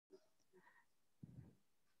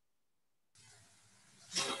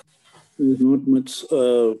There's not much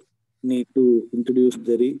need to introduce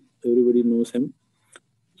Jerry. Everybody knows him.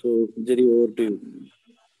 So, Jerry, over to you.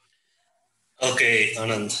 Okay,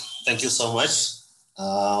 Anand, thank you so much.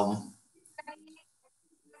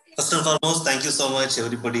 First and foremost, thank you so much,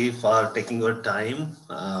 everybody, for taking your time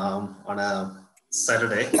on a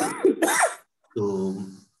Saturday to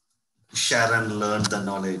share and learn the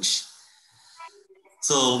knowledge.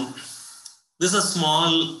 So, this is a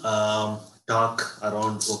small talk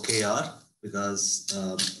around OKR because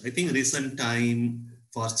I think recent time,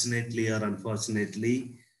 fortunately or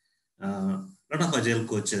unfortunately, a lot of agile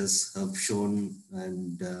coaches have shown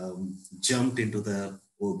and jumped into the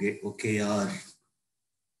OKR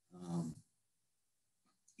um,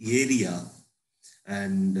 area,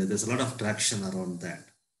 and there's a lot of traction around that.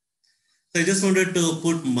 So I just wanted to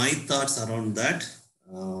put my thoughts around that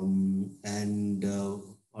and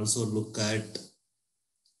also look at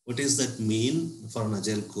what does that mean for an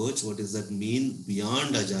agile coach? What does that mean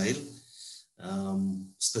beyond agile,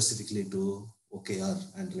 specifically to OKR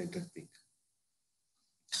and related thing?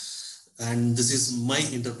 And this is my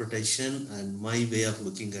interpretation and my way of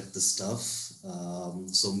looking at the stuff.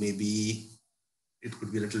 So maybe it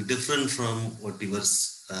could be a little different from what your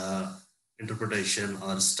interpretation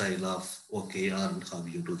or style of OKR and how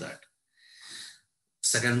you do that.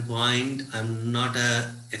 Second point, I'm not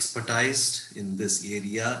expertised in this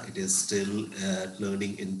area. It is still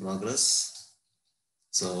learning in progress.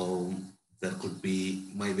 So there could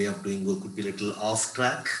be, my way of doing it could be a little off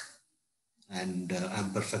track, and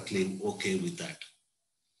I'm perfectly okay with that.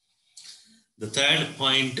 The third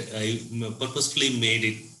point, I purposefully made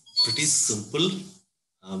it pretty simple,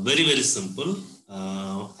 very, very simple.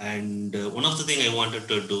 And one of the things I wanted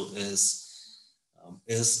to do is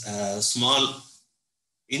a small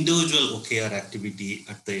individual OKR activity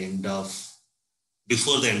at the end of,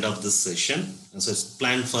 before the end of this session. So it's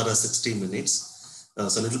planned for 60 minutes.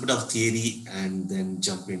 So a little bit of theory and then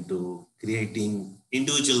jump into creating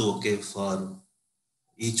individual OK for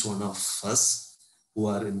each one of us who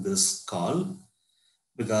are in this call,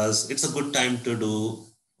 because it's a good time to do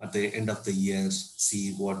at the end of the year,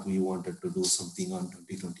 see what we wanted to do something on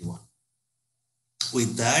 2021.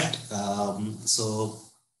 With that, so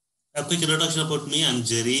a quick introduction about me. I'm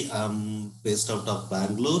Jerry. I'm based out of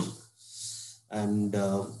Bangalore and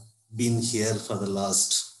been here for the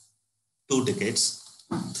last 2 decades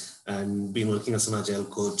and been working as an Agile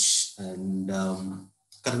coach. And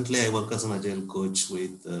currently I work as an Agile coach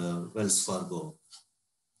with Wells Fargo.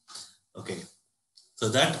 Okay, so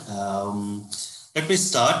that, let me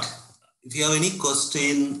start. If you have any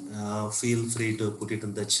question, feel free to put it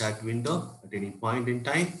in the chat window at any point in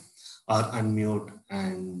time, or unmute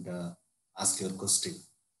and ask your question.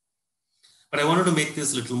 But I wanted to make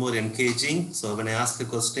this a little more engaging. So when I ask a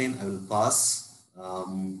question, I will pause.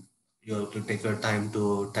 You have to take your time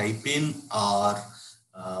to type in, or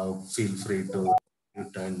feel free to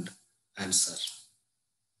mute and answer.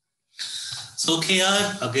 So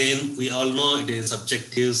OKR, again, we all know it is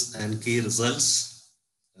objectives and key results.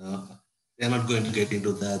 We are not going to get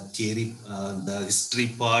into the theory, the history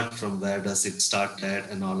part, from where does it started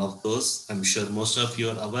and all of those. I'm sure most of you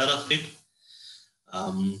are aware of it.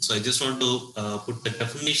 So I just want to put the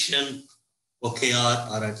definition.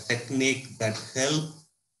 OKR are a technique that help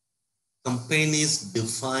companies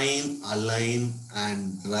define, align,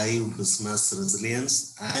 and drive business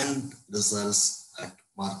resilience and results at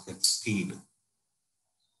market speed.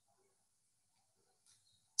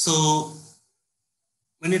 So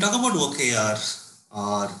when you talk about OKR,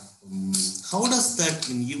 or how does that,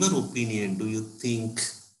 in your opinion, do you think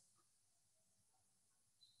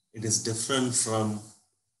it is different from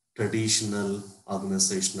traditional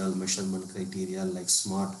organizational measurement criteria like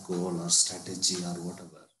SMART goal or strategy or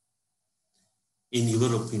whatever? In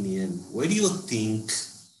your opinion, why do you think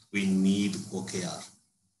we need OKR?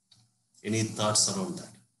 Any thoughts around that?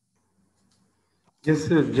 Yes,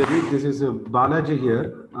 Jerry, this is Balaji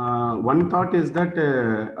here. One thought is that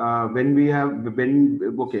when we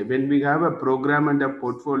have a program and a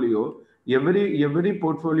portfolio, every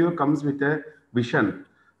portfolio comes with a vision.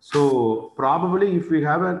 So probably if we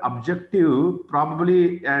have an objective,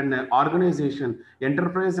 probably an organization,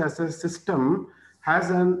 enterprise as a system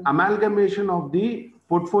has an amalgamation of the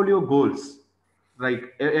portfolio goals. Right,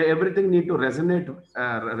 everything need to resonate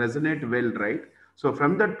well, right? So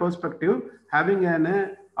from that perspective, having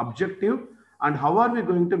an objective, and how are we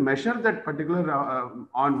going to measure that particular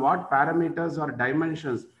on what parameters or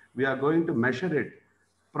dimensions we are going to measure it?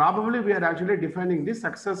 Probably we are actually defining the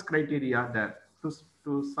success criteria there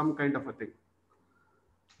to some kind of a thing.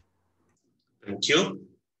 Thank you.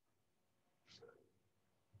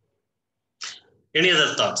 Any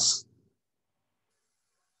other thoughts?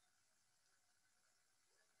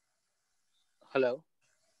 Hello.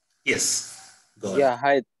 Yes, go ahead. Yeah,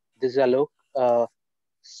 hi. This is Alok.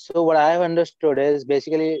 So what I have understood is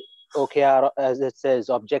basically OKR, as it says,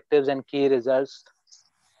 objectives and key results.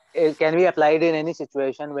 It can be applied in any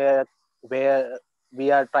situation where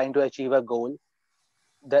we are trying to achieve a goal.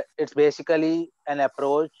 That it's basically an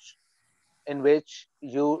approach in which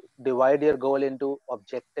you divide your goal into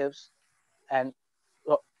objectives and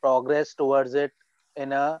progress towards it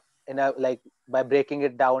in a like by breaking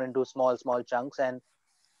it down into small chunks and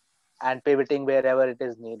pivoting wherever it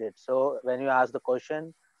is needed. So when you ask the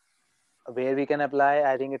question where we can apply,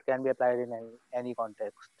 I think it can be applied in any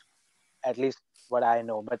context, at least what I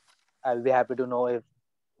know. But I'll be happy to know if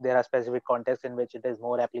there are specific contexts in which it is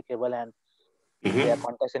more applicable and there are Mhm.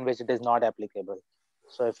 contexts in which it is not applicable.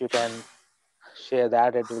 So if you can share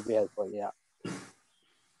that, it will be helpful. Yeah.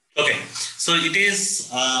 Okay, so it is,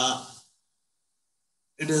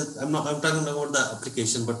 I'm talking about the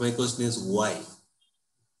application, but my question is why?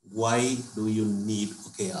 Why do you need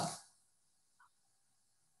OKR?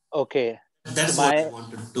 Okay. So That's what I my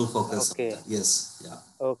wanted to focus on okay. that. Yes, yeah.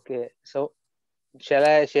 Okay. So shall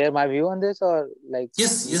I share my view on this or like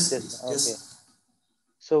Yes, you yes, just please. okay? Yes.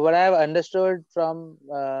 So what I have understood from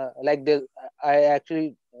like this, I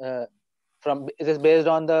actually from it is based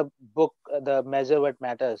on the book, The Measure What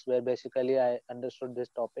Matters, where basically I understood this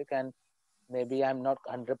topic, and maybe I'm not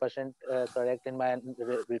 100% correct in my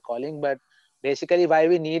recalling, but basically why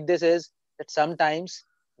we need this is that sometimes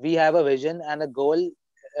we have a vision and a goal,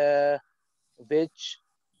 uh, which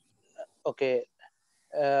okay.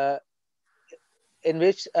 Uh, in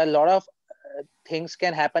which a lot of things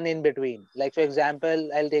can happen in between. Like for example,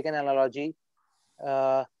 I'll take an analogy.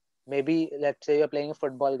 uh, Maybe let's say you're playing a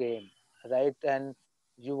football game, right? And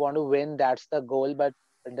you want to win, that's the goal, but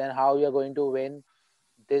then how you're going to win,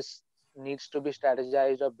 this needs to be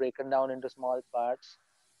strategized or broken down into small parts.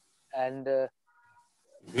 And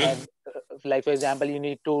Mhm. like for example, you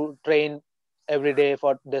need to train every day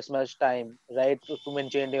for this much time, right, to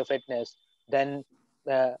maintain your fitness. Then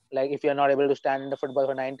like if you're not able to stand in the football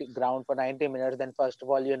for 90 ground for 90 minutes, then first of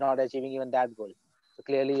all you're not achieving even that goal. So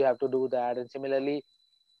clearly you have to do that. And similarly,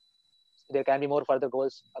 there can be more further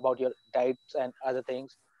goals about your diets and other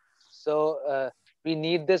things. So we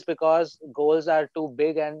need this because goals are too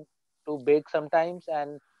big sometimes,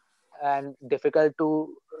 and difficult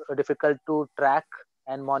to track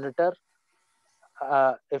and monitor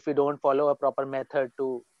if we don't follow a proper method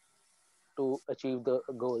to achieve the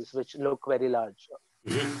goals, which look very large.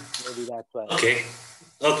 Mhm. Maybe that's why. Okay.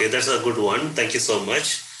 Okay, that's a good one. Thank you so much.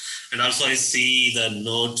 And also, I see the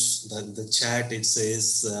notes, the chat. It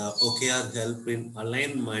says OKR help in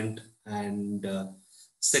alignment and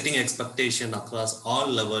setting expectation across all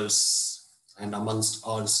levels and amongst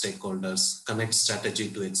all stakeholders. Connect strategy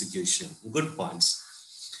to execution. Good points.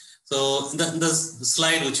 So in the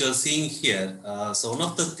slide which you are seeing here, so one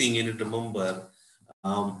of the thing you need to remember,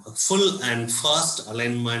 full and fast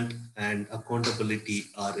alignment and accountability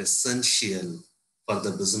are essential for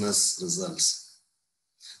the business results.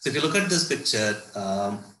 So if you look at this picture,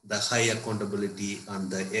 the high accountability on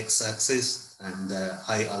the x-axis and the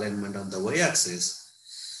high alignment on the y-axis,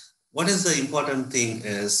 what is the important thing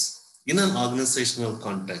is in an organizational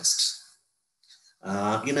context,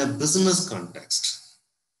 in a business context,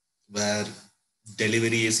 where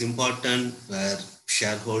delivery is important, where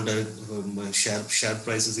shareholder share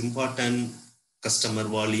price is important, customer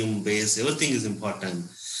volume base, everything is important.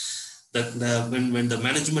 That when the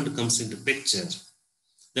management comes into picture,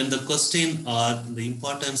 then the question or the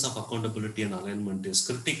importance of accountability and alignment is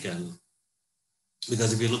critical.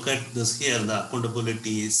 Because if you look at this here, the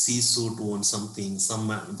accountability, C-suite owns something,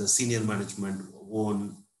 the senior management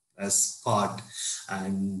own as part,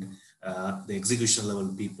 and the execution level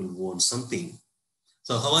people own something.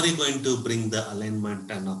 So how are you going to bring the alignment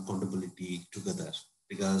and accountability together?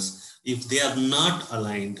 Because if they are not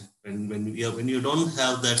aligned, when you don't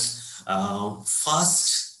have that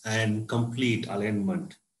fast and complete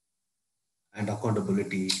alignment and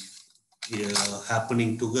accountability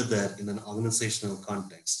happening together in an organizational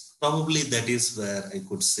context, probably that is where I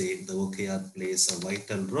could say the OKR plays a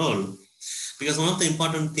vital role. Because one of the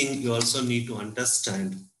important things you also need to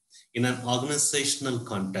understand in an organizational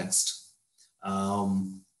context,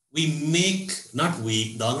 we make not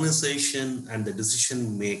we the organization and the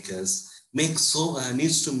decision makers needs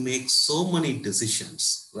to make so many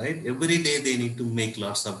decisions, right? Every day they need to make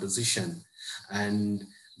lots of decisions, and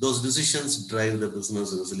those decisions drive the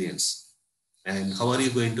business resilience. And how are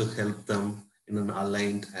you going to help them in an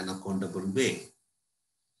aligned and accountable way?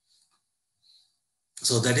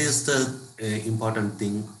 So that is the important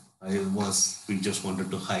thing we just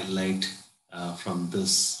wanted to highlight from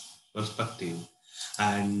this perspective.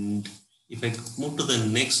 And if I move to the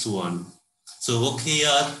next one, so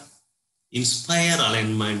OKR inspire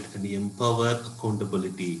alignment and empower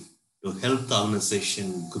accountability to help the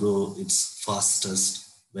organization grow its fastest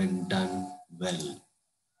when done well.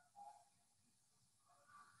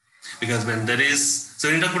 Because when there is, so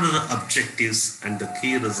in terms of the objectives and the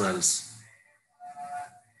key results,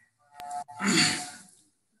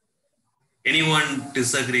 anyone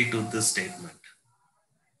disagree to this statement?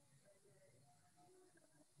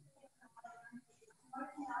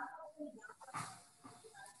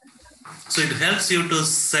 So it helps you to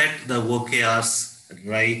set the OKRs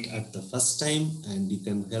right at the first time, and you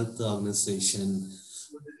can help the organization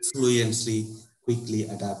fluently, quickly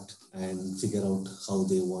adapt and figure out how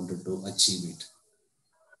they wanted to achieve it.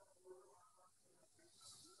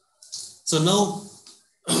 So now,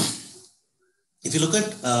 if you look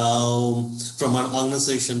at from an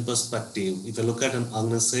organization perspective, if you look at an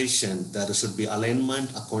organization, there should be alignment,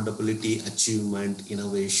 accountability, achievement,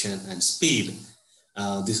 innovation, and speed.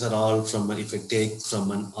 These are all from, if you take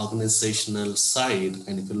from an organizational side,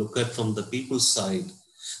 and if you look at from the people side,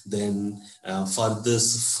 then for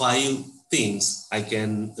this 5 things, I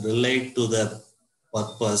can relate to the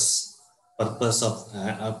purpose from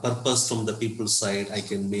the people side. I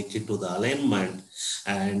can make it to the alignment,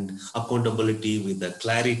 and accountability with the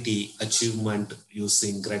clarity, achievement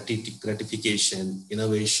using gratification,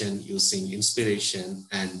 innovation using inspiration,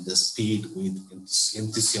 and the speed with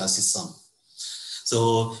enthusiasm.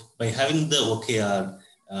 So by having the OKR,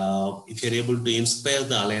 if you're able to inspire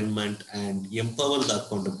the alignment and empower the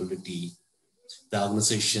accountability, the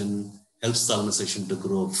organization helps the organization to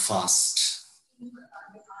grow fast.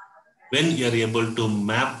 When you're able to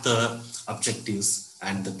map the objectives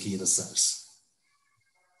and the key results.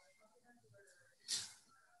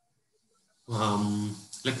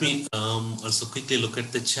 Let me also quickly look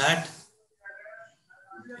at the chat.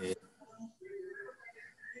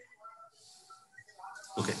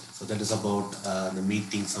 Okay, so that is about the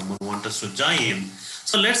meeting someone wants us to join.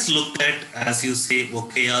 So let's look at, as you say,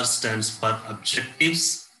 OKR stands for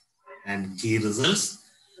objectives and key results.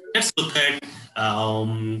 Let's look at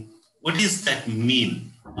what does that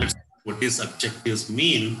mean? What does objectives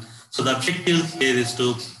mean? So the objective here is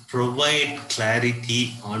to provide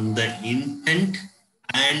clarity on the intent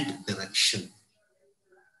and direction.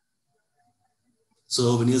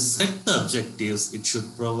 So when you set the objectives, it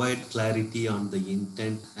should provide clarity on the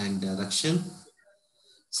intent and direction.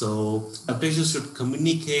 So objectives should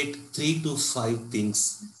communicate 3 to 5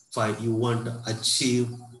 things you want to achieve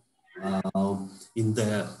in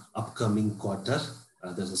the upcoming quarter.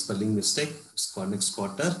 There's a spelling mistake. It's called next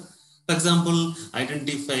quarter. For example,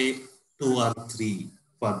 identify 2 or 3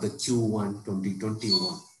 for the Q1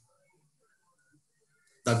 2021.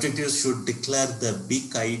 The objectives should declare the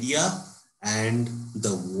big idea and the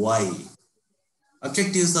why.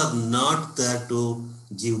 Objectives are not there to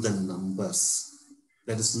give the numbers.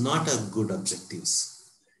 That is not a good objectives.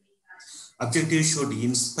 Objectives should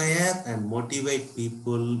inspire and motivate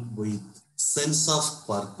people with sense of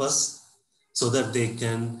purpose, so that they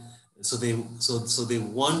can, so they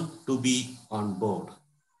want to be on board.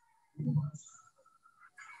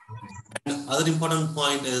 And other important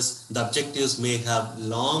point is the objectives may have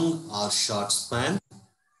long or short span.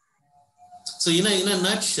 So in a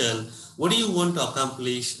nutshell, what do you want to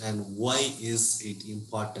accomplish and why is it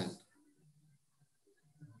important?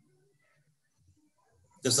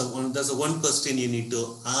 There's a one question you need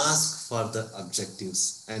to ask for the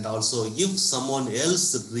objectives, and also if someone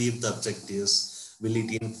else read the objectives, will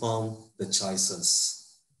it inform the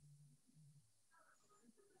choices?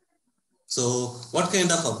 So what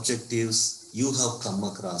kind of objectives you have come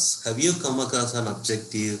across? Have you come across an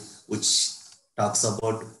objective which talks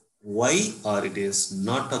about why, or it is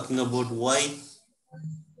not talking about why?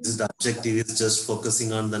 This the objective is just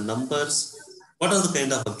focusing on the numbers. What are the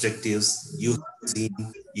kind of objectives you have seen,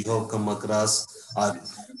 you have come across, or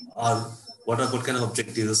what kind of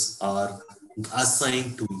objectives are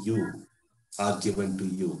assigned to you, are given to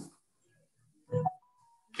you?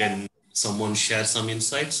 Can someone share some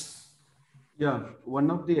insights? Yeah, one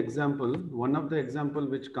of the example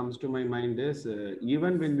which comes to my mind is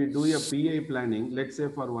even when we do a PA planning, let's say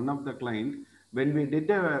for one of the client, when we did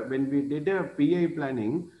a PA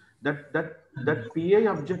planning, that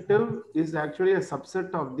PA objective is actually a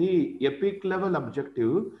subset of the epic level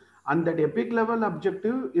objective, and that epic level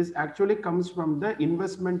objective is actually comes from the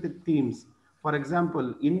investment themes. For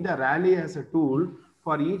example, in the rally as a tool,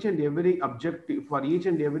 for each and every objective, for each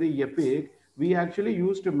and every epic, we actually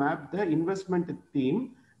used to map the investment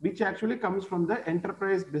theme, which actually comes from the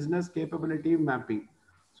enterprise business capability mapping.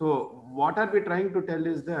 So what are we trying to tell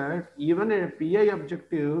is that even a PI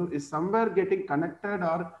objective is somewhere getting connected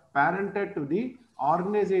or parented to the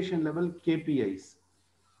organization level KPIs.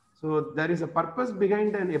 So there is a purpose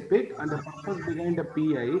behind an epic and a purpose behind a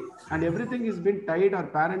PI, and everything is been tied or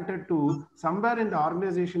parented to somewhere in the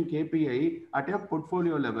organization KPI at a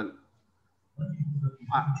portfolio level.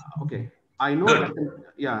 Okay, I know Good. that.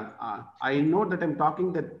 Yeah, I know that I'm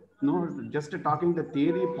talking that just talking the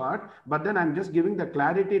theory part, but then I'm just giving the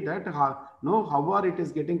clarity that how are it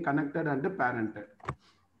is getting connected and parented.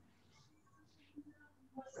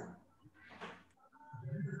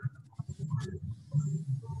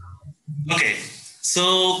 Okay,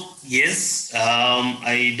 so yes,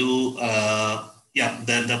 I do. Yeah,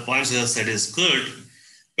 the points you have said is good,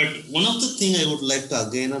 but one of the thing I would like to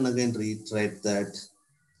again and again reiterate that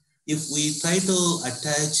if we try to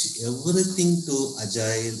attach everything to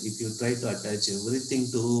Agile, if you try to attach everything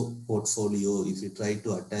to portfolio, if you try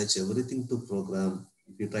to attach everything to program,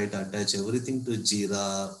 if you try to attach everything to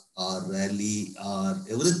Jira or Rally or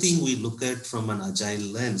everything we look at from an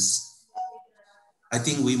Agile lens, I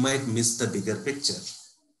think we might miss the bigger picture.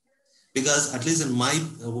 Because at least in my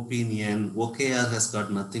opinion, OKR has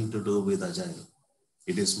got nothing to do with Agile.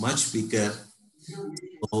 It is much bigger.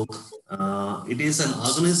 So, it is an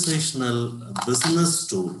organizational business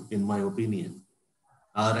tool, in my opinion.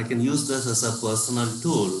 Or I can use this as a personal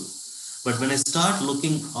tool. But when I start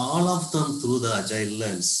looking all of them through the Agile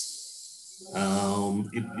lens,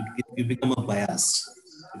 it become a bias.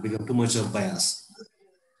 It become too much of bias.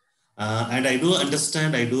 And I do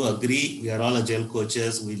understand, I do agree, we are all Agile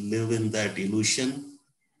coaches, we live in that illusion.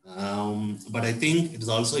 But I think it is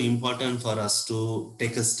also important for us to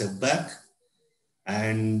take a step back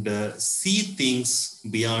and see things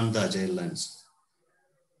beyond the Agile lens.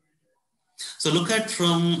 So look at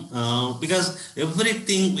from, because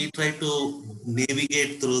everything we try to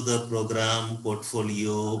navigate through the program,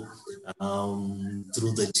 portfolio,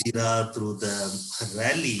 through the Jira, through the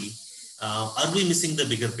Rally, are we missing the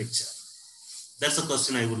bigger picture? That's a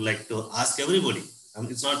question I would like to ask everybody.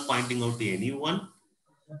 It's not pointing out to anyone.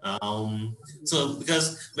 So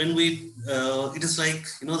because when we, it is like,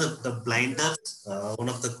 the blinders, one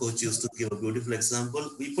of the coach used to give a beautiful example.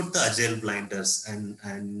 We put the Agile blinders and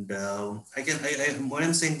what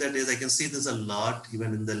I'm saying that is I can see this a lot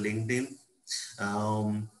even in the LinkedIn.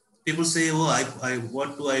 People say, oh,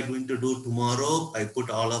 what do I going to do tomorrow? I put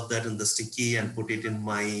all of that in the sticky and put it in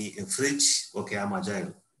my fridge. Okay, I'm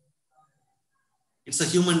Agile. It's a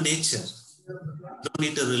human nature. Don't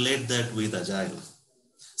need to relate that with Agile.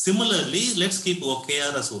 Similarly, let's keep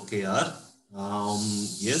OKR as OKR.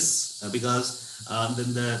 Yes, because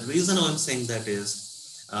then the reason I'm saying that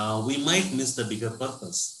is we might miss the bigger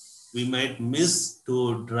purpose. We might miss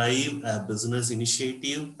to drive a business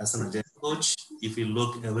initiative as an Agile coach if you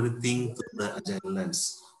look everything through the Agile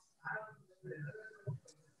lens.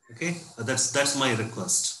 Okay, that's my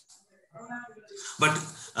request. But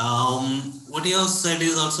what you have said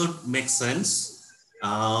is also makes sense.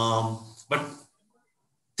 But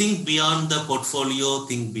think beyond the portfolio,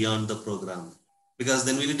 think beyond the program. Because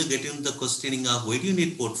then we need to get into the questioning of why do you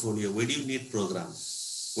need portfolio? Why do you need program?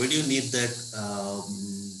 Why do you need that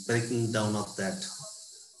breaking down of that?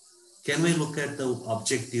 Can we look at the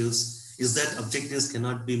objectives? Is that objectives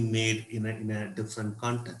cannot be made in a different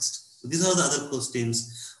context? So these are the other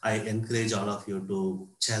questions I encourage all of you to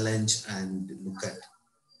challenge and look at.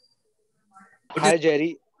 Hi,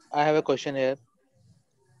 Jerry. I have a question here.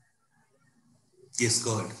 Yes,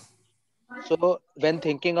 go ahead. So, when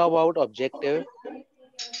thinking about objective,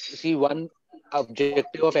 see, one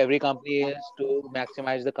objective of every company is to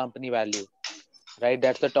maximize the company value, right?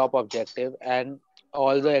 That's the top objective, and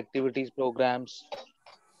all the activities, programs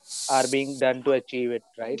are being done to achieve it,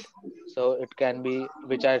 right? So, it can be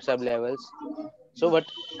which are sub levels. So, what?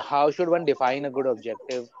 How should one define a good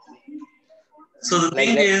objective? So the Like,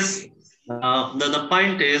 thing is, the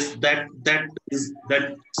point is that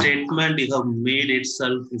statement you have made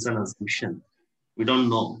itself is an assumption. We don't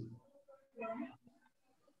know.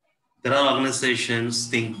 There are organizations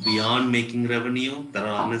think beyond making revenue. There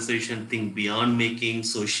are organizations think beyond making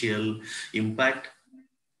social impact,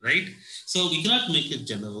 right? So we cannot make it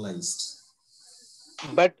generalized.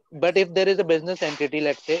 but if there is a business entity,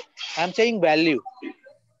 let's say, I'm saying value.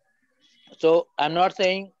 So I'm not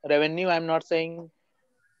saying revenue. I'm not saying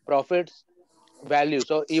profits, value.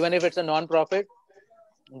 So even if it's a non-profit,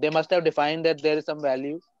 they must have defined that there is some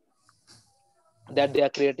value that they are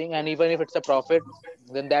creating, and even if it's a profit,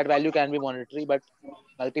 then that value can be monetary, but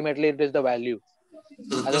ultimately it is the value.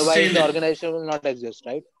 So the Otherwise question, the organization will not exist,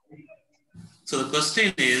 right? so the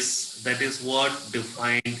question is that is what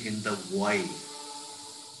defined in the why.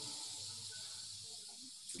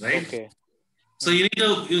 right? Okay. So you need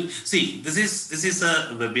to see, this is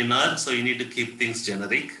a webinar, so you need to keep things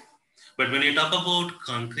generic. But when you talk about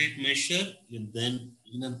concrete measure, then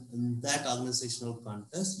in that organizational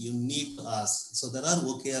context, you need to ask. So there are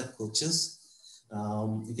OKR coaches.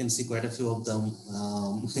 You can see quite a few of them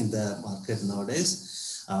in the market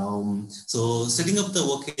nowadays. So setting up the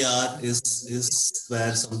OKR is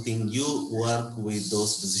where something you work with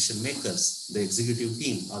those decision makers, the executive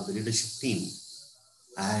team or the leadership team,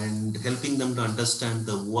 and helping them to understand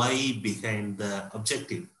the why behind the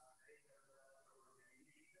objective.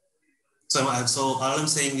 So all I'm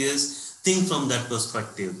saying is think from that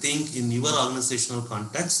perspective. Think in your organizational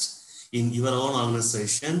context, in your own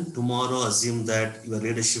organization. Tomorrow, assume that your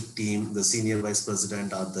leadership team, the senior vice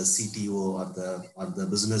president or the CTO or the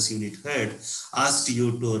business unit head asked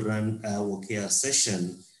you to run a OKR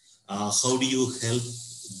session. How do you help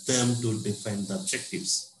them to define the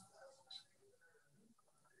objectives?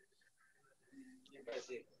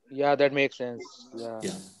 Yeah, that makes sense. Yeah.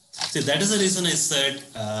 Yeah. So that is the reason I said,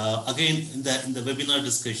 again, in the webinar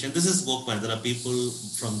discussion, this is open. There are people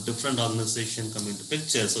from different organizations come into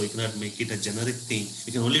picture, so we cannot make it a generic thing.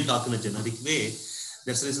 We can only talk in a generic way.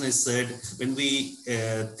 That's the reason I said, when we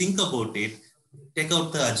think about it, take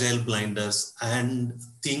out the agile blinders and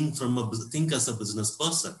think as a business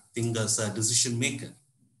person, think as a decision maker.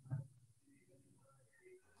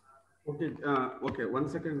 Okay, okay. 1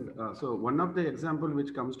 second. So one of the example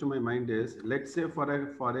which comes to my mind is, let's say for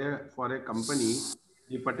a company,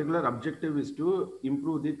 the particular objective is to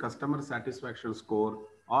improve the customer satisfaction score,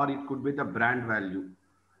 or it could be the brand value.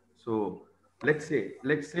 So let's say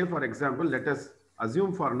for example, let us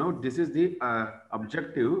assume for now this is the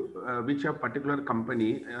objective which a particular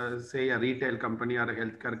company, say a retail company or a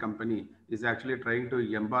healthcare company, is actually trying to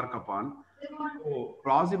embark upon. So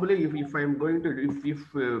possibly, if I'm going to,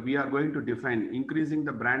 if we are going to define increasing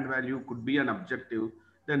the brand value could be an objective,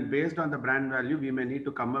 then based on the brand value, we may need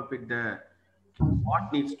to come up with the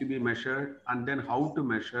what needs to be measured, and then how to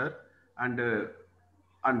measure, and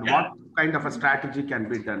Yeah. what kind of a strategy can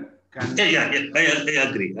be done. Yeah. I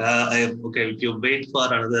agree. Okay, if you wait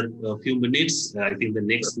for another few minutes, I think the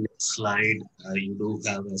next slide, you do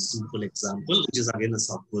have a simple example, which is again a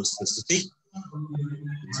software specific.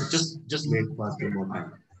 So just wait for a few more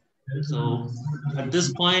time. So at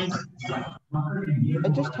this point, I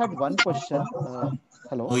just had one question.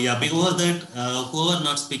 Hello. oh yeah, before that, whoever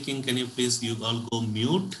not speaking, can you please you all go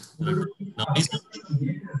mute? Noise.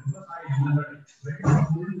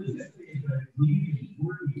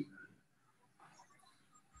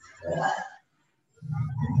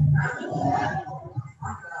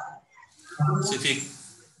 So if you,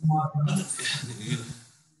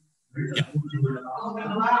 yeah.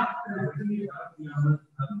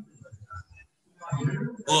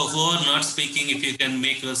 Who are not speaking, if you can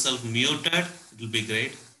make yourself muted, it will be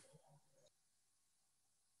great.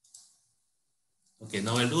 Okay,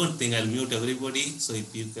 now I'll do one thing. I'll mute everybody. So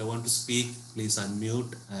if you want to speak, please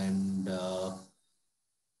unmute and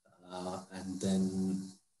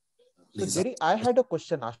then please. So Jerry, I had a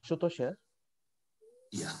question, Ashutosh here.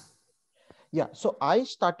 Yeah. Yeah, so I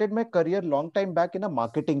started my career long time back in a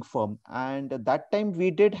marketing firm, and at that time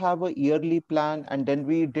we did have a yearly plan, and then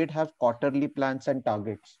we did have quarterly plans and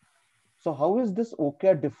targets. So how is this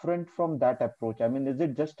OKR different from that approach? I mean, is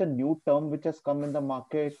it just a new term which has come in the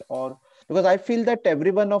market, or because I feel that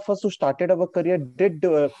every one of us who started our career did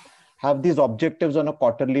have these objectives on a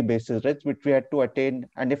quarterly basis, right? Which we had to attain,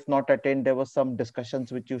 and if not attain, there were some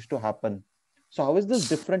discussions which used to happen. So how is this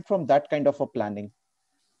different from that kind of a planning?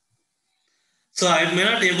 So I may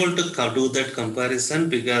not able to do that comparison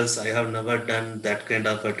because I have never done that kind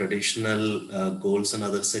of a traditional goals and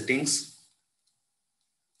other settings.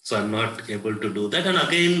 So I'm not able to do that. And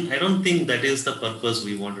again, I don't think that is the purpose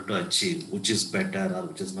we wanted to achieve, which is better or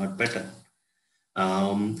which is not better.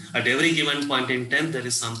 At every given point in time, there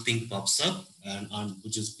is something pops up and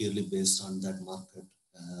which is purely based on that market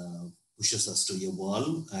pushes us to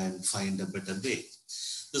evolve and find a better way.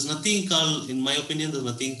 There's nothing called, in my opinion, there's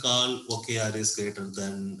nothing called OKR is greater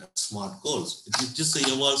than SMART goals. It just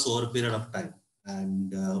evolves over a period of time.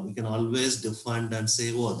 And we can always define and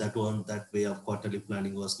say, oh, that way of quarterly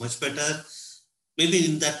planning was much better. Maybe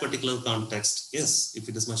in that particular context, yes, if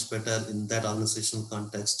it is much better in that organizational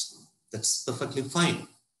context, that's perfectly fine.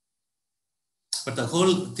 But the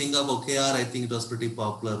whole thing of OKR, I think it was pretty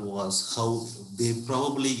popular, was how they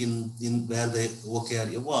probably in where the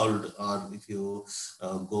OKR evolved, or if you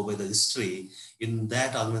go by the history, in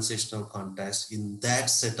that organizational context, in that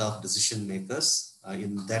set of decision makers,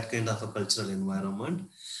 in that kind of a cultural environment,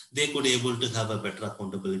 they could able to have a better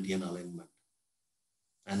accountability and alignment.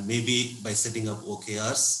 And maybe by setting up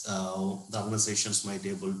OKRs, the organizations might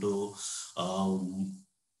be able to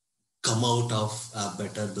come out of a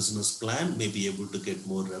better business plan, may be able to get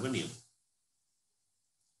more revenue.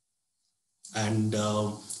 And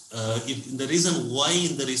if the reason why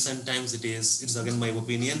in the recent times it's again my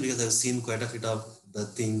opinion, because I've seen quite a bit of the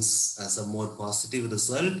things as a more positive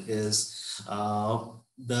result, is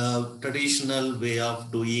the traditional way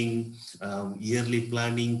of doing yearly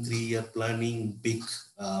planning, 3-year planning, big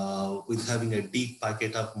with having a deep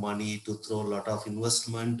packet of money to throw a lot of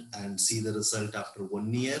investment and see the result after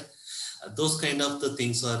 1 year. Those kind of the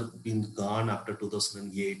things are been gone after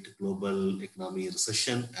 2008 global economy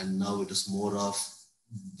recession, and now it is more of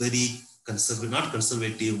very conservative, not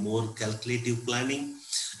conservative, more calculative planning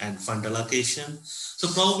and fund allocation. So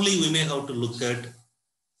probably we may have to look at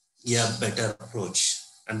a better approach,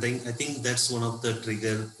 and then I think that's one of the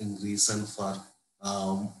triggering reason for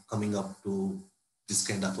coming up to this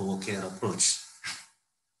kind of a OKR approach.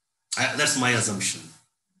 That's my assumption.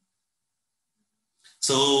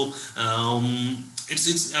 So I'm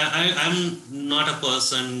not a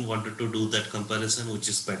person wanted to do that comparison, which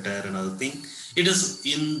is better and other thing. It is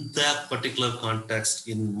in that particular context,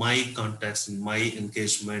 in my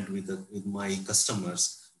engagement with my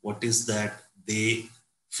customers, what is that they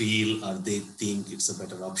feel or they think it's a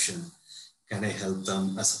better option? Can I help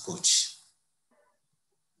them as a coach?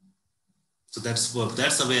 So that's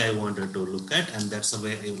the way I wanted to look at, and that's the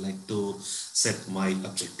way I would like to set my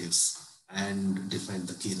objectives and define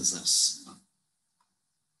the key results.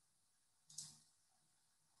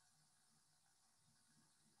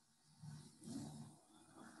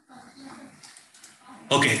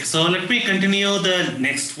 Okay, so let me continue the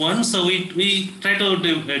next one. So we try to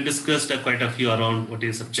discuss quite a few around what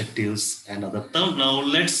is objectives and other terms. Now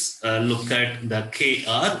let's look at the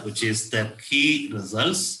KR, which is the key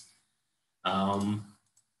results.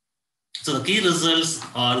 So the key results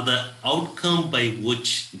are the outcome by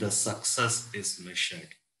which the success is measured.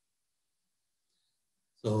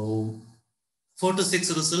 So 4 to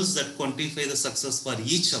 6 results that quantify the success for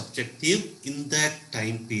each objective in that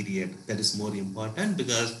time period. That is more important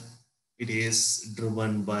because it is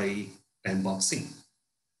driven by time boxing,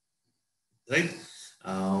 right?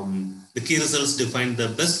 The key results define the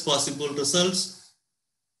best possible results,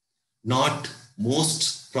 not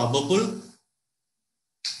most probable.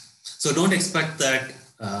 So don't expect that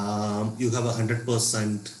you have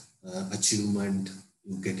 100% achievement,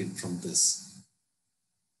 you get it from this.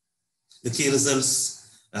 The key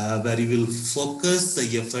results where you will focus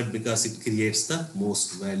the effort because it creates the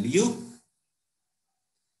most value.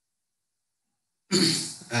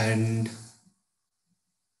 And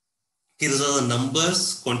here are the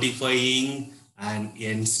numbers quantifying an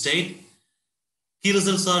end state. Key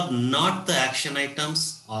results are not the action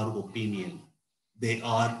items or opinion. They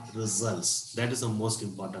are results. That is the most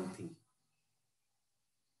important thing.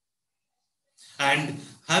 And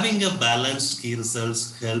having a balanced key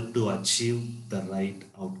results help to achieve the right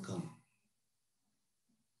outcome.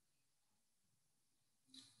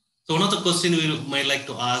 So one of the questions we might like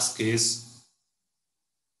to ask is,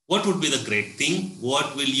 what would be the great thing?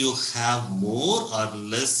 What will you have more or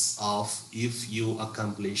less of if you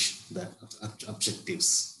accomplish the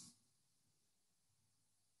objectives?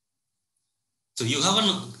 So you have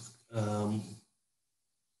an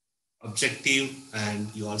objective and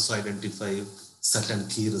you also identify certain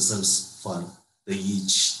key results for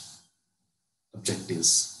each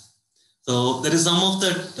objectives. So there is some of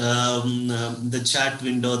the chat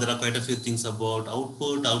window. There are quite a few things about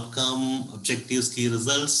output, outcome, objectives, key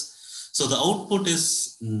results. So the output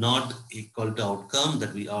is not equal to outcome,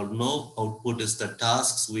 that we all know. Output is the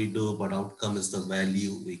tasks we do, but outcome is the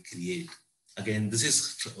value we create. Again, this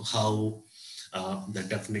is how the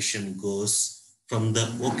definition goes from the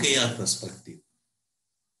OKR perspective.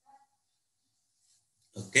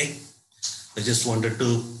 Okay, I just wanted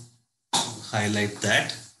to highlight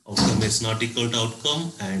that. Outcome is not equal to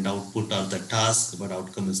outcome, and output are the task, but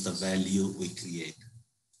outcome is the value we create.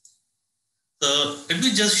 So let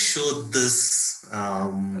me just show this.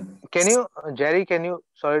 Can you, Jerry,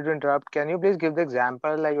 sorry to interrupt, can you please give the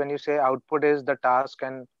example, like when you say output is the task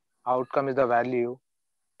and outcome is the value?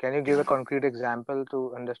 Can you give a concrete example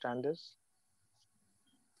to understand this?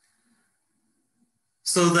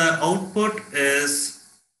 So the output is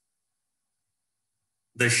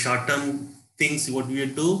the short-term things what we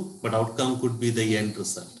do, but outcome could be the end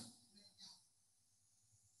result.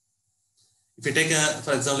 If you take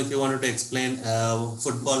for example, if you wanted to explain a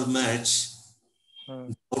football match,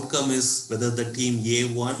 the outcome is whether the team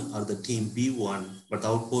A won or the team B won, but the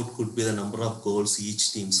output could be the number of goals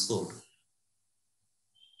each team scored.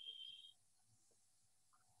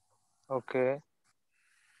 Okay.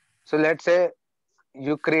 So let's say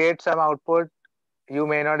you create some output, you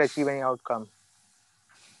may not achieve any outcome.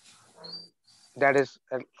 That is,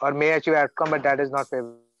 or may achieve outcome, but that is not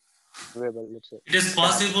favorable. Let's say It it is can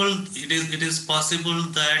happen. possible. It is possible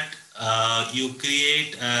that you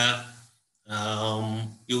create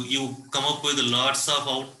you come up with lots of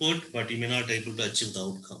output, but you may not able to achieve the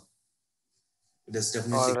outcome. It is All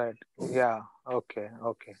definitely right. possible. Yeah. Okay.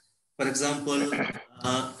 Okay. For example,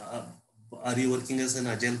 uh, are you working as an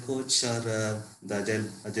agile coach or the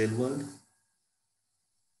agile world?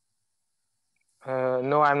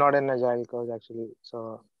 No, I'm not an agile coach actually.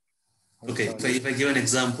 So I'm Okay, sorry. if I give an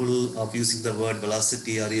example of using the word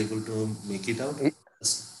velocity, are you able to make it out?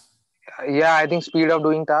 Yeah, I think speed of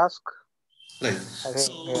doing task. Right. I So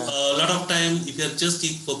think, yeah. a lot of time, if you're just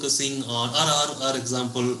keep focusing on, or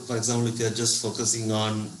example, for example, if you're just focusing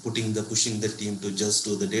on pushing the team to just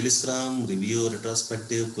do the daily scrum, review,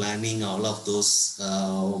 retrospective, planning, all of those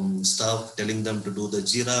stuff, telling them to do the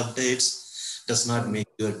Jira updates, does not make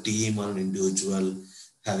your team or an individual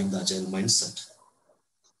having the agile mindset,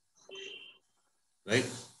 right?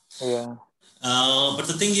 Yeah. But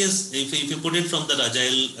the thing is, if you put it from the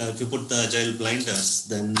agile, if you put the agile blinders,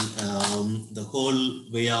 then the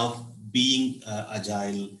whole way of being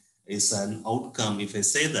agile is an outcome. If I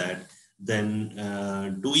say that, then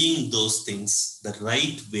doing those things the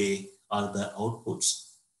right way are the outputs.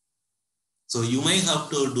 So you may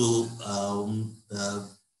have to do the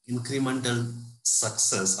incremental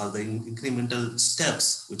success or the incremental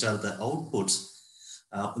steps, which are the outputs,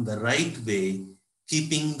 in the right way,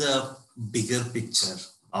 keeping the bigger picture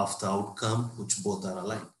of the outcome, which both are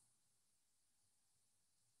aligned.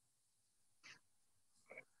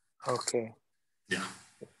 Okay. Yeah.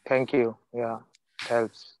 Thank you. Yeah. It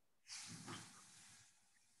helps.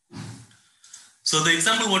 So the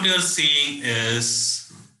example what you are seeing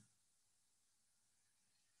is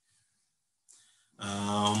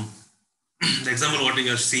the example what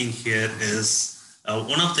you are seeing here is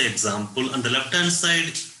one of the example. On the left hand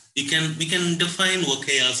side, we can define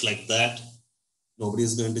OKRs like that. Nobody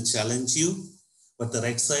is going to challenge you, but the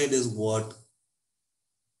right side is what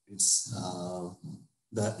it's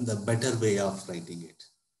the better way of writing it.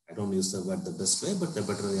 I don't use the word the best way, but the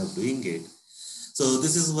better way of doing it. So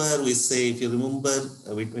this is where we say, if you remember,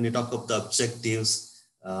 when you talk of the objectives,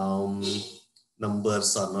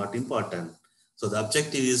 numbers are not important. So the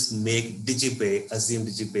objective is make DigiPay, assume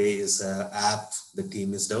DigiPay is an app the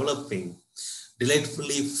team is developing,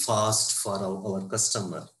 delightfully fast for our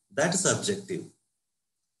customer. That is the objective.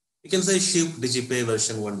 You can say ship DigiPay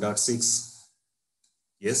version 1.6.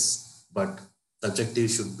 Yes, but the objective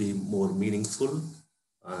should be more meaningful.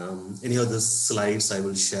 Any of the slides I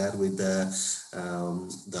will share with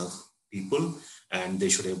the people, and they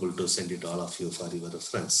should be able to send it to all of you for your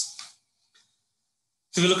reference.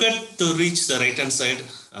 So if you look at to reach the right hand side,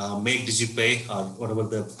 make DigiPay or whatever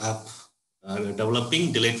the app we're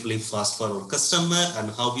developing delightfully fast for our customer,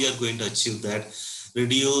 and how we are going to achieve that.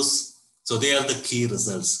 Reduce, so they are the key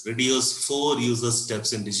results. Reduce 4 user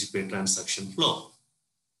steps in DigiPay transaction flow.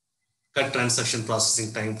 Cut transaction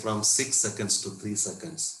processing time from 6 seconds to 3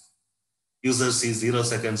 seconds. Users see 0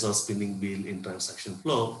 seconds of spinning wheel in transaction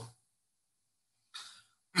flow.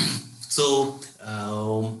 So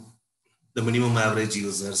the minimum average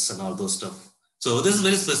users and all those stuff. So this is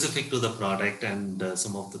very specific to the product and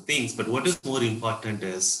some of the things. But what is more important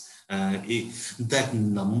is that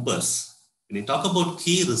numbers. When you talk about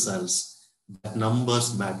key results, that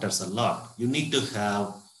numbers matters a lot. You need to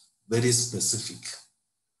have very specific.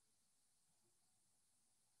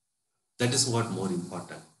 That is what more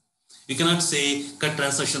important. You cannot say cut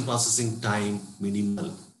transaction processing time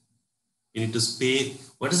minimal. You need to say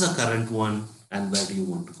what is the current one and where do you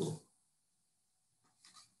want to go.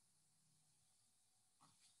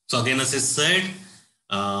 So again, as I said,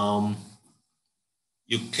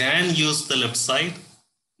 you can use the left side.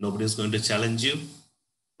 Nobody is going to challenge you,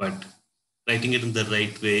 but writing it in the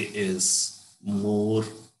right way is more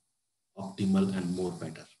optimal and more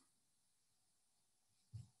better.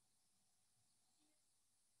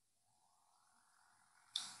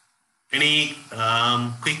 Any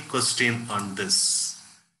quick question on this?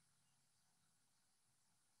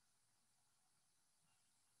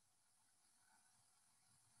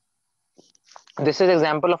 This is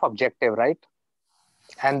example of objective, right?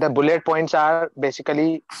 And the bullet points are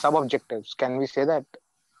basically sub objectives. Can we say that?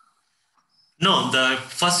 No, the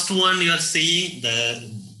first one you are seeing,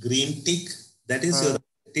 the green tick, that is your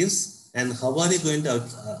objectives. And how are you going to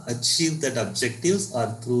achieve that objectives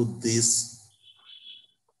are through these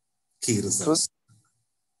key results.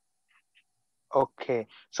 Okay.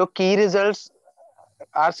 So key results,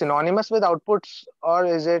 are synonymous with outputs, or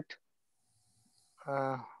is it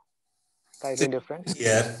slightly different?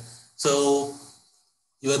 Here, so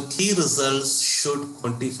your key results should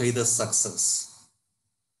quantify the success,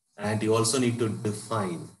 and you also need to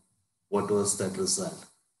define what was that result.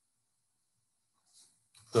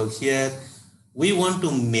 So here we want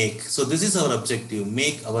to make, so this is our objective,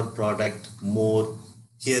 make our product more.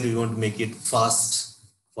 Here we want to make it fast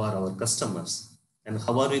for our customers. And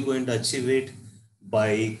how are we going to achieve it?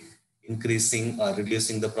 By increasing or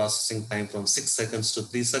reducing the processing time from 6 seconds to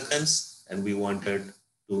 3 seconds. And we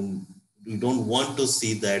don't want to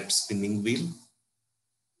see that spinning wheel.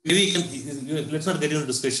 Maybe let's not get into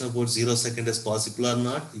discussion about 0 second is possible or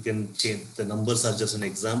not. You can change, the numbers are just an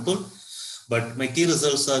example. But my key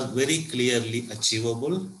results are very clearly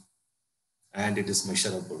achievable and it is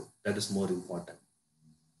measurable. That is more important.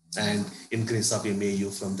 And increase of MAU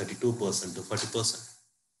from 32% to 40%.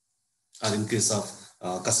 Or increase of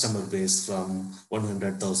customer base from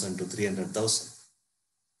 100,000 to 300,000.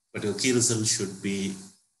 But your key results should be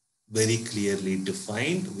very clearly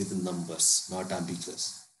defined with numbers, not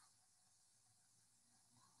ambiguous.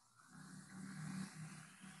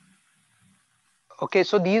 Okay,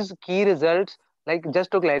 so these key results, like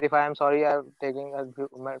just to clarify, I'm sorry I'm taking a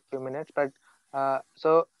few minutes, but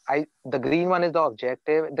so the green one is the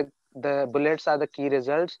objective, the bullets are the key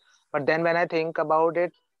results, but then when I think about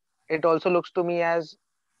it, it also looks to me as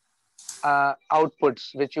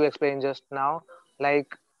outputs, which you explained just now.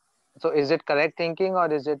 Like, so is it correct thinking,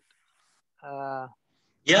 or is it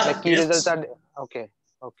like key results are okay?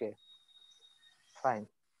 Okay, fine.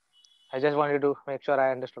 I just wanted to make sure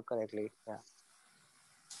I understood correctly. Yeah.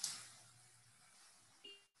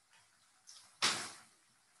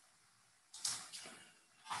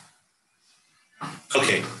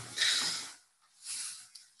 Okay.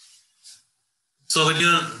 So when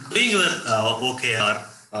you're doing your OKR,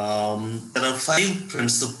 there are 5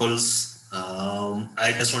 principles.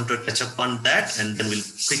 I just want to touch upon that, and then we'll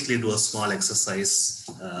quickly do a small exercise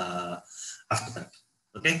after that.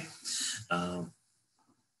 Okay.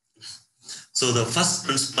 So the first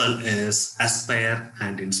principle is aspire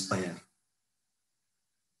and inspire.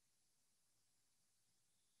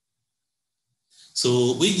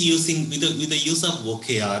 So with the use of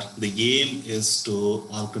OKR, the aim is to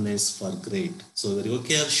organize for great. So the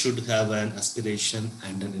OKR should have an aspiration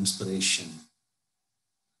and an inspiration.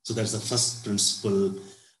 So that's the first principle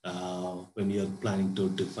when you're planning to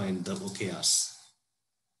define the OKRs.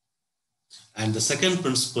 And the second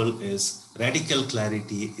principle is radical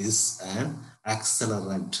clarity is an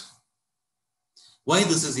accelerant. Why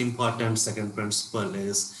this is important, second principle,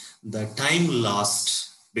 is the time lost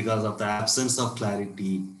because of the absence of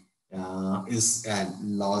clarity is a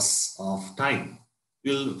loss of time.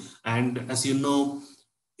 And as you know,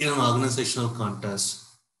 in an organizational context,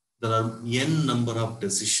 there are n number of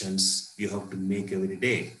decisions you have to make every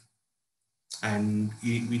day. And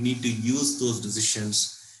we need to use those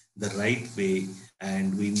decisions the right way,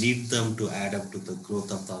 and we need them to add up to the growth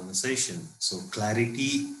of the organization. So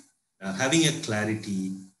clarity, having a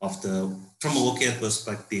clarity from an OKR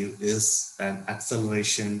perspective is an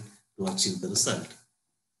acceleration to achieve the result.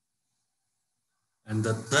 And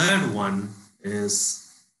the third one is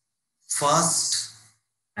fast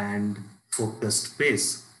and focused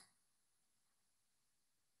pace.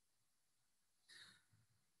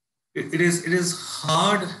 It is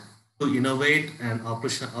hard to innovate and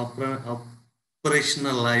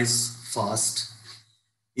operationalize fast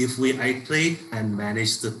if we iterate and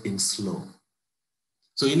manage the things slow.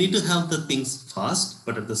 So you need to have the things fast,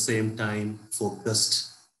 but at the same time focused.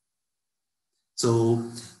 So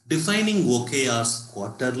defining OKRs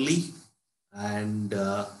quarterly and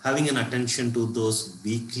having an attention to those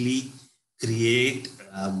weekly create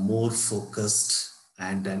a more focused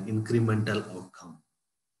and an incremental outcome.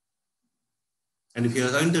 And if you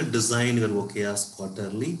are going to design your OKRs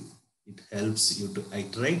quarterly, it helps you to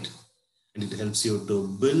iterate and it helps you to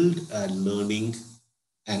build a learning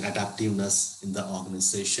and adaptiveness in the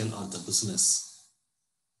organization or the business.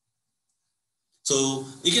 So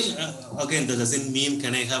you can, again, that doesn't mean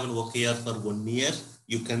can I have an OKR for 1 year?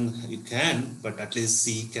 You can, but at least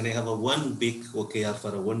see, can I have a one big OKR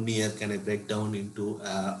for a 1 year? Can I break down into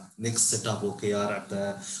a next set of OKR at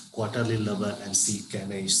the quarterly level and see,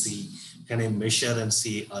 can I measure and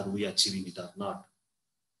see, are we achieving it or not?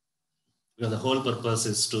 Because the whole purpose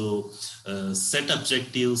is to set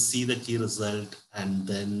objectives, see the key result, and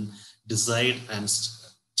then decide and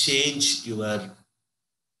change your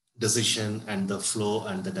decision and the flow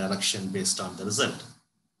and the direction based on the result.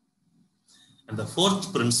 And the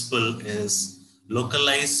fourth principle is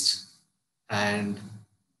localized and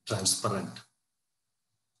transparent.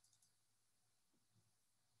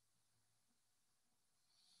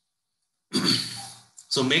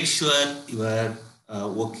 So make sure your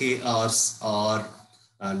OKRs are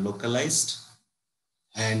localized,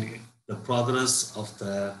 and the progress of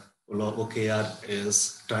the OKR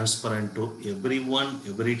is transparent to everyone,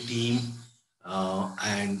 every team,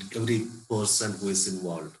 and every person who is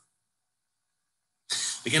involved.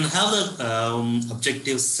 We can have the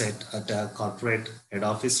objectives set at a corporate head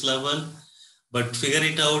office level, but figure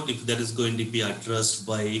it out if that is going to be addressed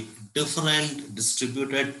by different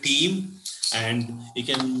distributed team, and you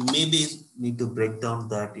can maybe need to break down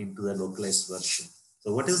that into the localized version.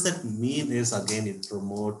 So what does that mean is, again, it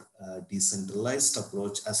promote a decentralized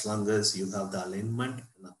approach as long as you have the alignment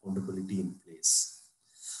and accountability in place.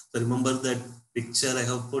 So remember that picture I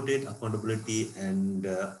have put it, accountability and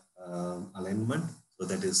alignment. So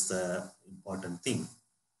that is the important thing.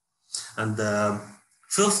 And the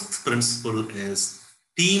fifth principle is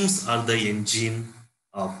teams are the engine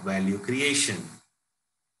of value creation.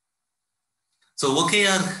 So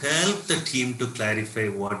OKR help the team to clarify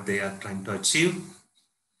what they are trying to achieve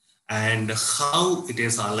and how it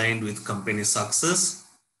is aligned with company success,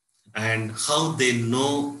 and how they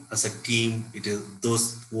know as a team it is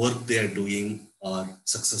those work they are doing are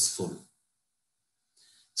successful.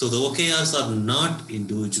 So the OKRs are not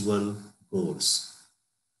individual goals.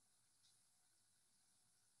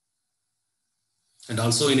 And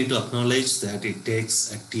also you need to acknowledge that it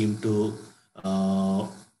takes a team to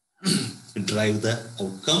drive the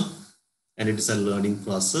outcome, and it is a learning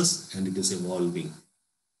process and it is evolving.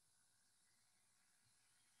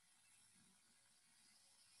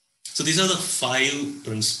 So these are the 5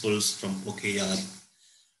 principles from OKR.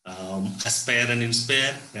 Aspire and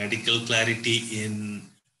inspire, radical clarity in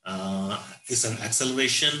is an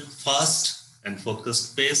acceleration, fast and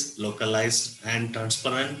focused pace, localized and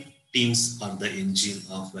transparent. Teams are the engine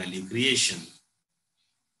of value creation.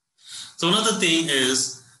 So another thing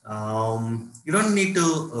is, you don't need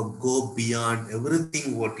to go beyond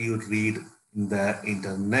everything what you read in the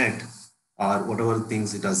internet or whatever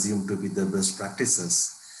things it assumed to be the best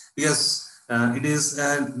practices, because it is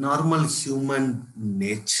a normal human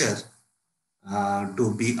nature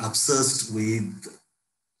to be obsessed with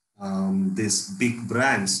these big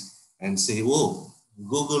brands and say, oh,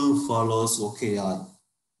 Google follows OKR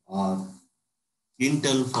or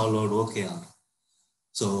Intel followed OKR,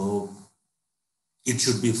 so it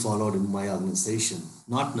should be followed in my organization.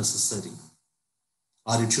 Not necessary.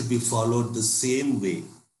 Or it should be followed the same way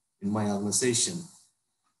in my organization.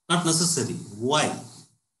 Not necessary. Why?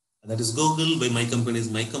 That is Google, by my company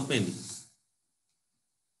is my company.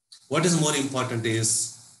 What is more important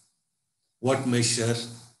is what measure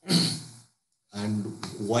and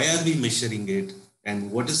why are we measuring it,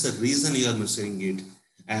 and what is the reason you are measuring it,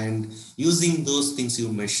 and using those things you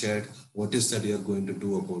measured, what is that you are going to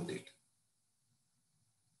do about it.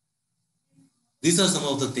 These are some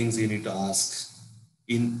of the things you need to ask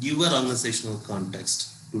in your organizational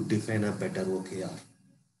context to define a better OKR.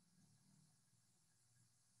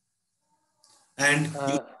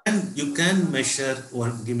 And you can measure,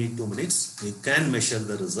 give me 2 minutes, you can measure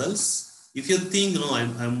the results. If you think, no, I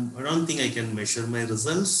don't think I can measure my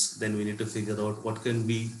results, then we need to figure out what can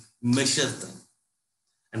we measure them.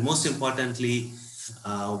 And most importantly,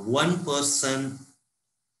 one person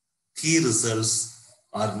key results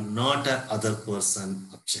are not a other person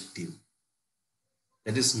objective.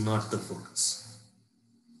 That is not the focus.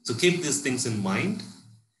 So keep these things in mind,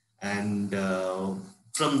 and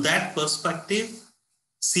from that perspective,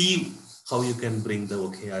 see how you can bring the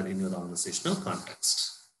OKR in your organizational context.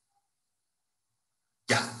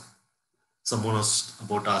 Yeah, someone was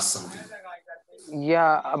about to ask something.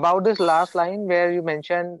 Yeah, about this last line where you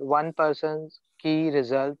mentioned one person's key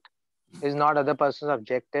result is not other person's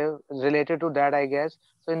objective, related to that, I guess.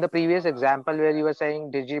 So in the previous example where you were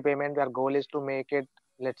saying digi payment, our goal is to make it,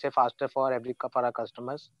 let's say, faster for for our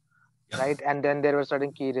customers, Yeah. right? And then there were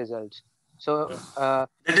certain key results. So that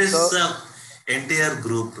is entire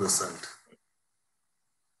group result.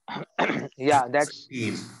 Yeah, that's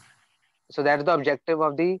team. So that's the objective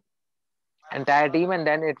of the entire team, and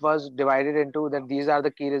then it was divided into that these are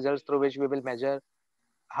the key results through which we will measure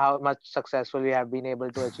how much successful we have been able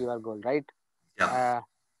to achieve our goal, right? Yeah.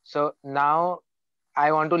 So now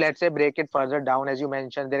I want to, let's say, break it further down. As you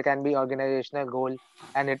mentioned, there can be organizational goal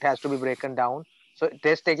and it has to be broken down. So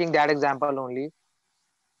just taking that example only,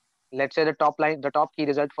 let's say the top key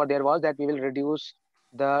result for there was that we will reduce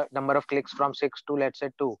the number of clicks from 6 to, let's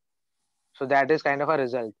say, 2. So that is kind of a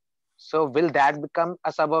result. So will that become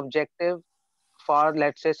a sub objective for,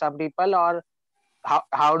 let's say, some people, or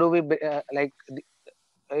how do we like,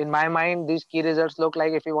 in my mind these key results look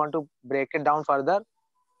like, if you want to break it down further,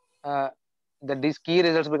 that these key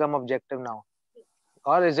results become objective now.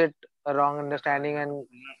 or is it a wrong understanding? And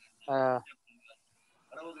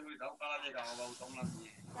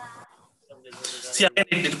See, again,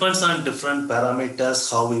 it depends on different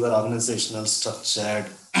parameters, how your organizational structured,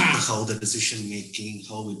 how the decision making,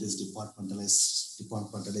 how it is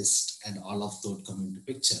departmentalist, and all of those come into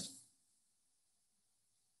picture,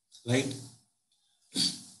 right?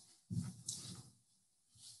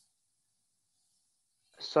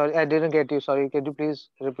 sorry, I didn't get you. Sorry, could you please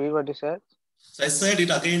repeat what you said? So I said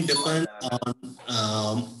it again depends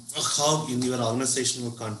on how in your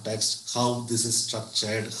organizational context, how this is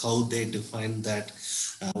structured, how they define that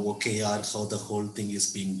OKR, how the whole thing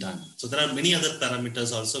is being done. So there are many other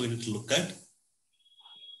parameters also we need to look at.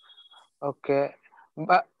 Okay.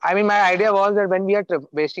 But I mean, my idea was that when we are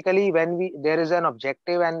basically when there is an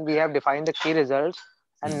objective and we have defined the key results,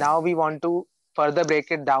 and now we want to further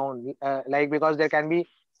break it down, like because there can be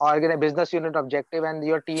business unit objective and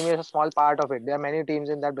your team is a small part of it. There are many teams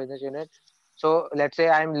in that business unit. So let's say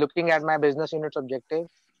I'm looking at my business unit's objective,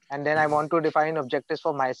 and then I want to define objectives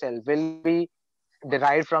for myself. Will it be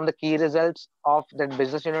derived from the key results of that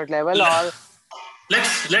business unit level, or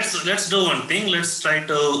Let's do one thing. Let's try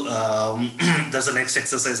to that's the next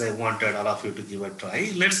exercise I wanted all of you to give a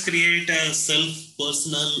try. Let's create a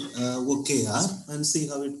self-personal OKR and see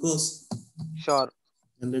how it goes. sure?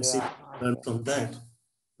 And let's see Yeah. learn from that,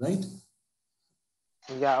 right?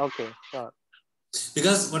 Yeah. Okay. Sure.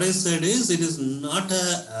 Because what I said is it is not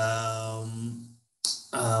a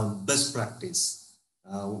best practice.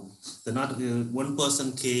 The not one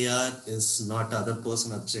person KR is not other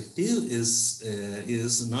person objective is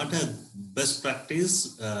not a best practice,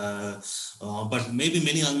 but maybe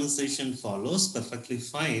many organization follows perfectly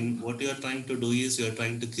fine. What you are trying to do is you are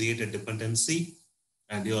trying to create a dependency,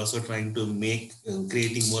 and you're also trying to make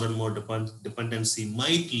creating more and more dependency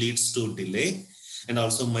might leads to delay, and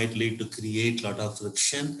also might lead to create a lot of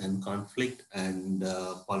friction and conflict and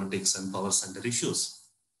politics and power center issues.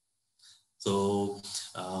 So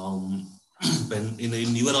when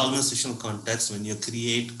in your organizational context, when you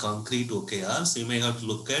create concrete OKRs, you may have to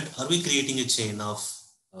look at, are we creating a chain of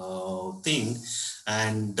thing,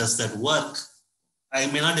 and does that work? I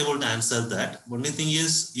may not be able to answer that. Only thing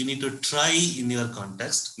is you need to try in your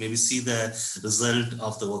context, maybe see the result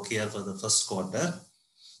of the OKR for the first quarter.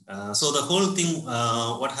 So the whole thing,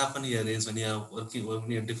 what happened here is when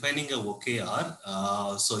you're defining a OKR,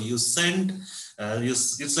 so you send,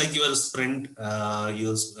 it's like your sprint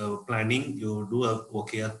planning, you do a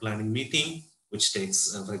OKR planning meeting, which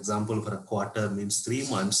takes, for example, for a quarter means 3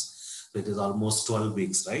 months, so it is almost 12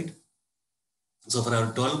 weeks, right? So for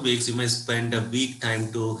our 12 weeks, you may spend a week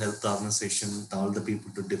time to help the organization, all the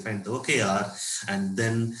people to define the OKR. And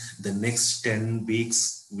then the next 10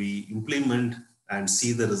 weeks, we implement and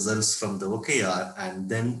see the results from the OKR. And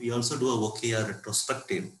then we also do a OKR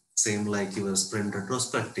retrospective, same like your sprint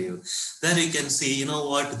retrospective. There you can see, you know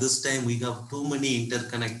what, this time we have too many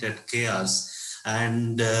interconnected KRs,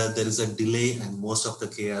 and there is a delay, and most of the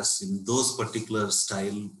KRs in those particular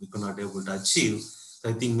style we cannot able to achieve. So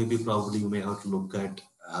I think maybe probably you may have to look at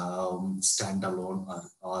standalone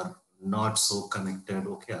or not so connected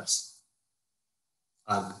OKRs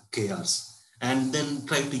or KRs, and then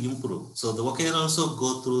try to improve. So the OKR also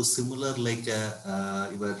go through similar like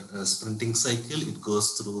your sprinting cycle. It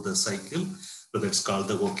goes through the cycle, so that's called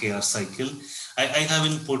the OKR cycle. I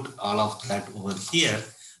haven't put all of that over here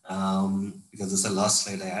because it's the last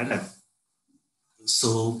slide I added.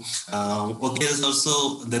 So OKR is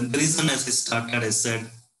also the reason, as I started, I said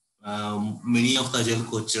many of the Agile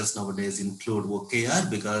coaches nowadays include OKR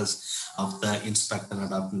because of the inspect and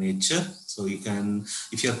adapt nature. So you can,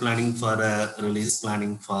 if you're planning for a release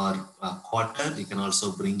planning for a quarter, you can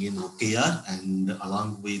also bring in OKR, and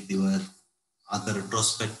along with your other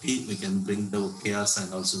retrospective, we can bring the OKRs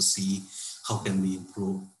and also see how can we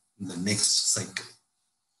improve in the next cycle.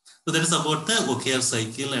 So that is about the OKR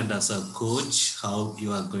cycle, and as a coach, how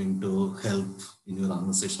you are going to help in your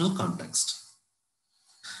organizational context.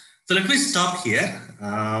 So let me stop here.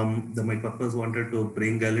 My purpose wanted to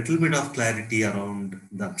bring a little bit of clarity around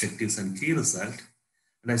the objectives and key result.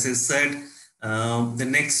 And as I said, the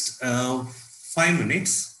next 5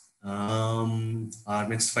 minutes, or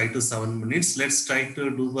next 5 to 7 minutes, let's try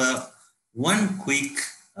to do one quick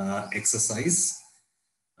exercise.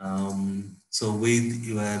 So with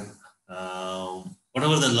your,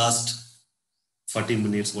 whatever the last 40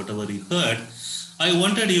 minutes, whatever you heard, I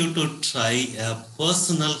wanted you to try a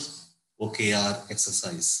personal OKR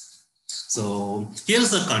exercise. So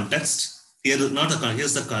here's the context. Here is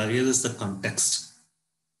the context.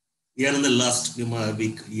 Here in the last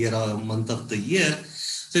week, year or month of the year.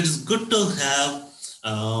 So it is good to have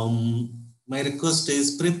my request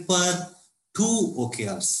is prepare 2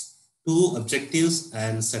 OKRs, 2 objectives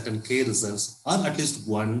and certain key results, or at least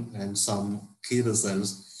one and some key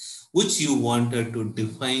results, which you wanted to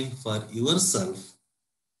define for yourself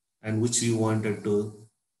and which you wanted to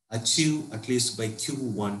achieve at least by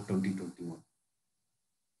Q1 2021.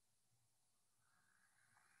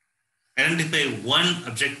 Identify one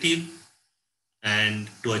objective, and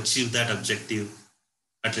to achieve that objective,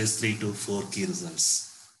 at least 3 to 4 key results.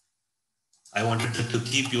 I wanted to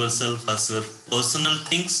keep yourself as your personal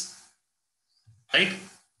things, right?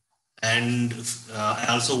 And I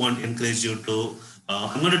also want to encourage you to,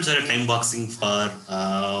 I'm going to try a time boxing for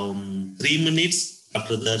 3 minutes.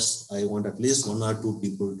 After that, I want at least 1 or 2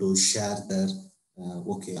 people to share their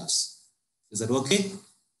OKRs. Is that okay?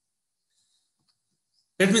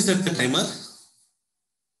 Let me set the timer.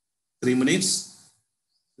 3 minutes.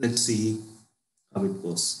 Let's see how it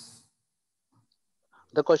goes.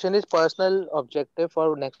 The question is personal objective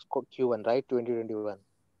for next Q1, right? 2021.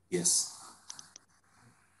 Yes.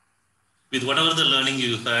 With whatever the learning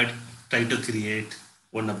you had, try to create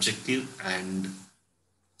one objective and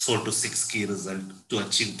 4 to 6 key results to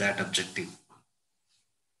achieve that objective.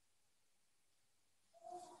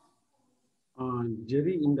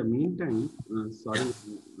 Jerry, in the meantime, sorry,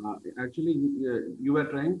 actually, you were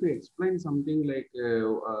trying to explain something like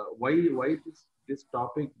why this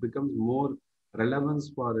topic becomes more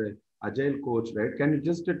relevance for agile coach, right? Can you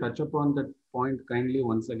just touch upon that point kindly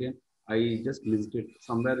once again? I just missed it.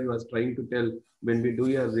 Somewhere you was trying to tell when we do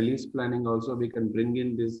your release planning, also we can bring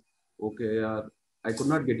in this. Okay, I could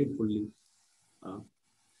not get it fully.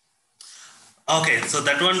 Okay, so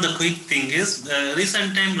that one, the quick thing is,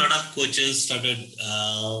 recent time, a lot of coaches started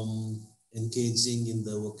engaging in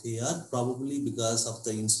the OKR, probably because of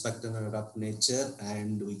the inspect and adapt nature,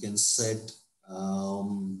 and we can set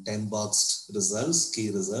time-boxed results, key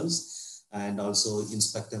results, and also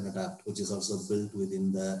inspect and adapt, which is also built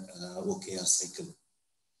within the OKR cycle.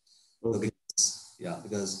 Okay.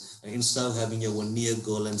 Because instead of having a 1-year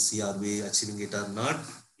goal and see are we achieving it or not,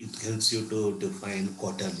 it helps you to define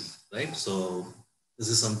quarterly, right? So this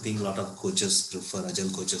is something a lot of coaches prefer. Agile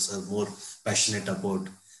coaches are more passionate about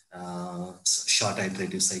short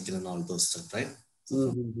iterative cycle and all those stuff, right?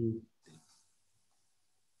 So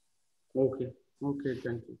Okay,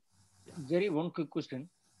 thank you. Jerry, one quick question.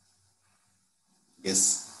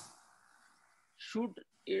 Yes. Should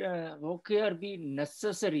OKR be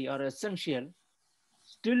necessary or essential?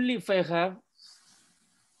 Still, if I have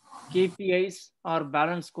KPIs or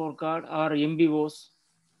balance scorecard or MBOs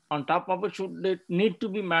on top of it, should it need to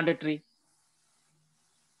be mandatory?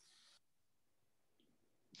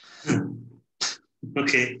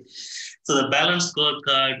 Okay. So the balance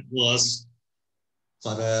scorecard was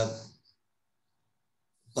for a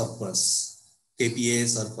purpose.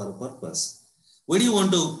 KPIs are for a purpose. Why do you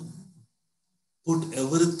want to put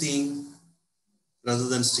everything rather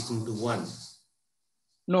than sticking to one?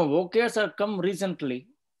 No, OKRs have come recently,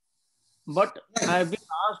 but I have been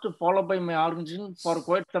asked to follow by my organization for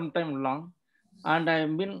quite some time long, and I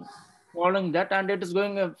have been following that, and it is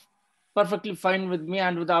going perfectly fine with me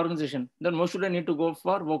and with the organization. Then why should I need to go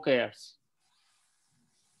for OKRs?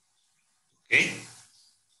 Okay.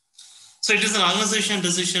 So it is an organization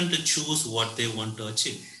decision to choose what they want to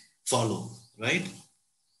achieve, follow, right?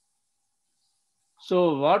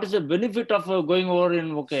 So what is the benefit of going over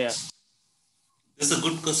in OKR? This is a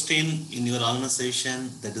good question. In your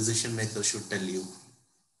organization, the decision maker should tell you.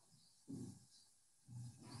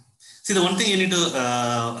 See, the one thing you need to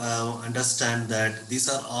understand that these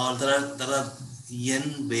are all, there are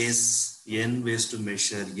n ways to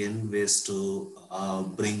measure, n ways to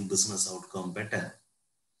bring business outcome better.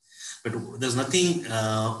 But there's nothing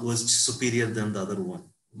was superior than the other one.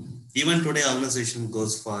 Even today, organization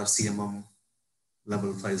goes for CMM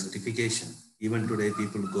level 5 certification. Even today,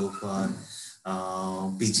 people go for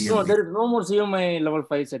PGM. No, there is no more CMI level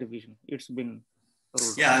 5 certification. It's been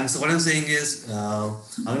ruled. Yeah, so what I'm saying is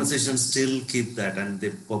organizations still keep that and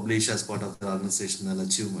they publish as part of their organizational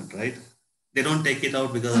achievement, right? They don't take it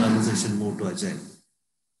out because the organization moved to Agile.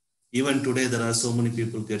 Even today, there are so many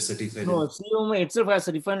people get certified. No, CMI itself has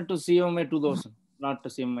refined to CMI 2000, not to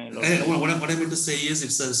CMI. What I mean to say is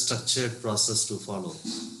it's a structured process to follow.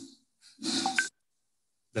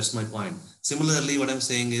 That's my point. Similarly, what I'm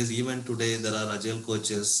saying is even today, there are Agile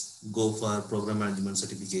coaches go for program management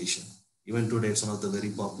certification. Even today, it's one of the very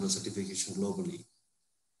popular certification globally.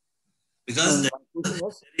 Because there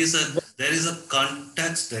is a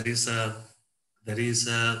context, there is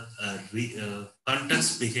a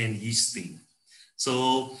context behind each thing.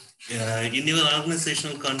 So in your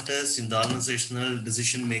organizational context, in the organizational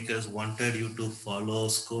decision makers wanted you to follow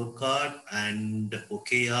scorecard and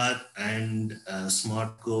OKR and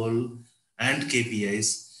SMART goal and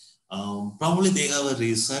KPIs. Probably they have a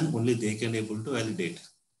reason, only they can able to validate.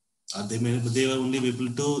 They were only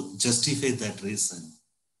able to justify that reason.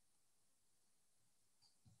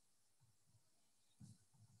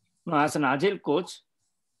 Now, as an agile coach,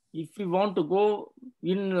 if we want to go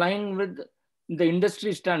in line with the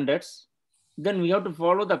industry standards, then we have to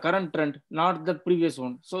follow the current trend, not the previous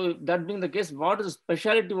one. So that being the case, what is the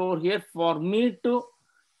specialty over here for me to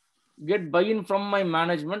get buy-in from my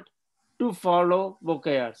management to follow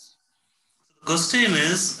OKRs? The question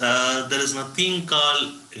is, there is nothing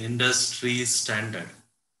called industry standard.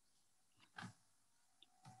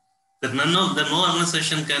 That no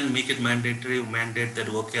organization can make it mandate that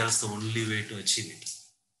OKR is the only way to achieve it.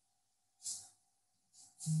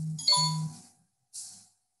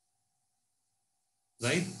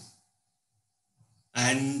 Right?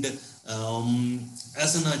 And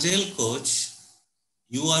as an agile coach,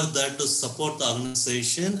 you are there to support the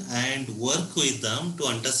organization and work with them to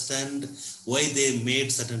understand why they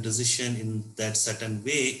made certain decision in that certain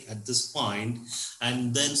way at this point,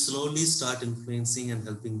 and then slowly start influencing and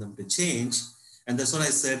helping them to change. And that's what I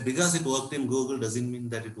said, because it worked in Google doesn't mean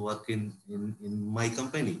that it worked in my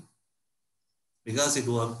company. Because it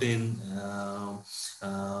worked in,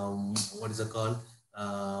 what is it called?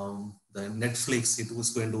 The Netflix, it was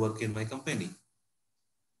going to work in my company.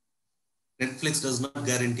 Netflix does not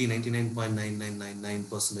guarantee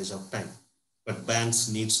 99.9999% uptime, but banks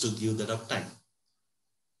needs to give that uptime.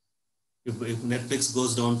 If Netflix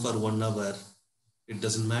goes down for 1 hour, it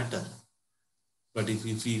doesn't matter. But if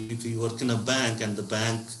you work in a bank and the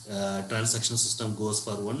bank transaction system goes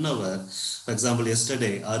for 1 hour, for example,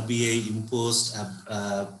 yesterday RBI imposed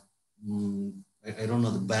I don't know,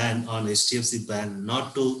 the ban on HDFC Bank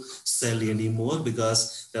not to sell anymore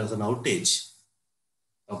because there was an outage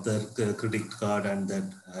of their credit card and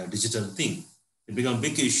that digital thing. It became a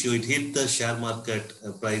big issue. It hit the share market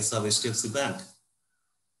price of HDFC Bank.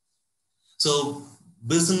 So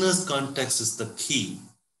business context is the key.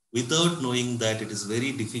 Without knowing that, it is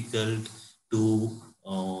very difficult to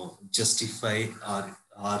justify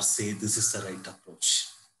or say this is the right approach.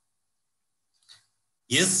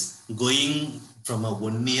 Yes, going from a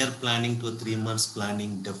 1 year planning to a 3 months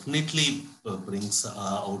planning definitely brings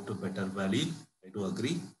out a better value. I do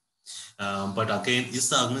agree. But again, is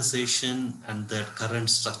the organization and their current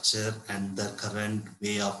structure and their current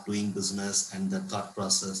way of doing business and their thought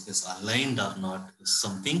process is aligned or not is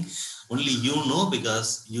something only you know,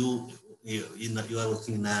 because you are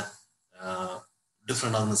working in a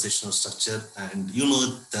different organizational structure and you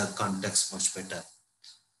know the context much better.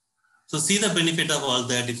 So see the benefit of all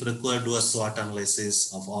that. If required, do a SWOT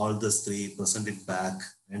analysis of all these three, present it back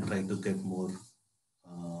and try to get more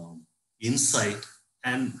insight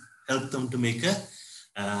and help them to make a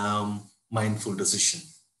mindful decision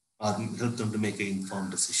or help them to make an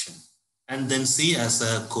informed decision. And then see as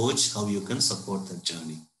a coach how you can support that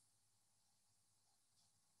journey.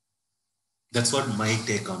 That's what my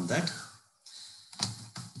take on that.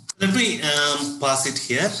 Let me pass it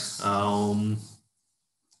here.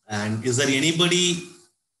 And is there anybody,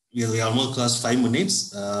 we almost lost 5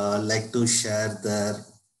 minutes, like to share their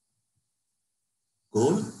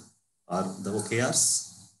goal or the OKRs?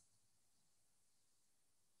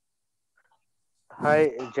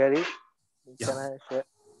 Hi, Jerry. Yeah. Can I share?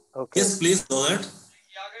 Okay. Yes, please go ahead.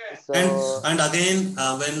 So, and again,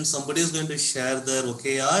 when somebody is going to share their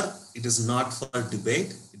OKR, it is not for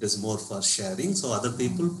debate. It is more for sharing. So other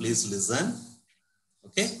people, please listen.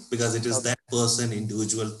 Okay, because it is that person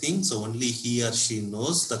individual thing. So only he or she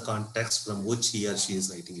knows the context from which he or she is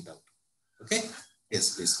writing it out. Okay.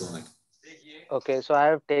 Yes, please go ahead. Okay, so I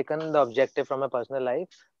have taken the objective from my personal life.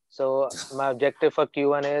 So my objective for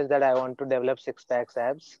Q1 is that I want to develop 6-pack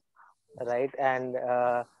abs, right? And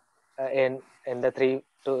in the 3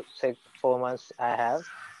 to 4 months I have,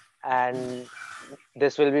 and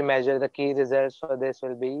this will be measured. The key results for this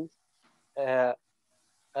will be,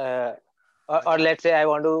 or let's say I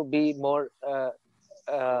want to be more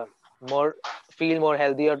feel more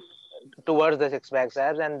healthier towards the 6-pack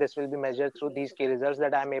abs, and this will be measured through these key results,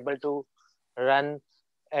 that I'm able to run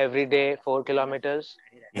every day 4 kilometers.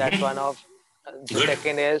 That's one of. The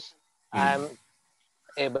second is I'm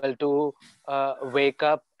able to wake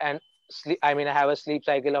up and sleep. I mean, I have a sleep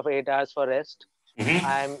cycle of 8 hours for rest.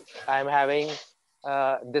 I'm having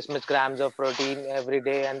this much grams of protein every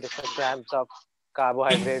day and this much grams of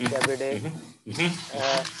carbohydrates every day.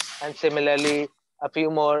 And similarly, a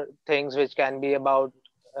few more things which can be about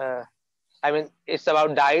I mean, it's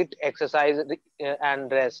about diet, exercise,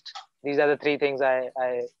 and rest. These are the three things I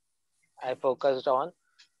focused on.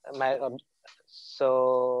 My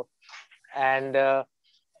so and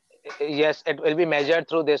yes, it will be measured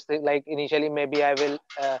through this thing. Like initially, maybe I will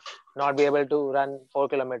not be able to run 4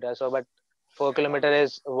 kilometers. So, but 4 kilometer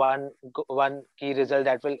is one key result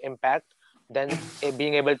that will impact. Then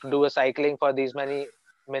being able to do a cycling for these many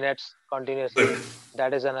minutes continuously, Good.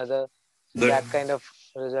 that is another. So Good. that kind of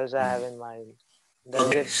results I have in mind. Does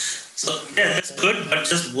Okay. it? So yeah, that's good. But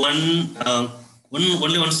just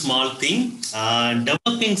only one small thing.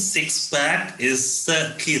 Developing six pack is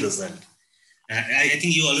the key result. I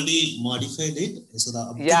think you already modified it. So the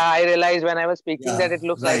Yeah, objective, I realized when I was speaking yeah, that it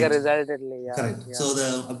looks like a right, result. Yeah, correct. yeah. So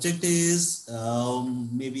the objective is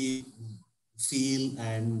maybe feel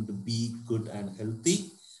and be good and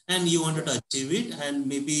healthy, and you wanted to achieve it, and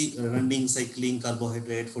maybe running, cycling,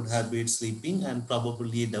 carbohydrate, food habits, sleeping, and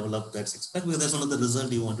probably develop that six pack because that's one of the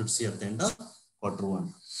result you wanted to see at the end of quarter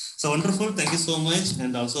 1. So wonderful. Thank you so much,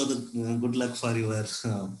 and also the good luck for your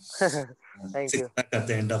Thank six you. pack at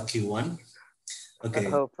the end of Q1. Okay.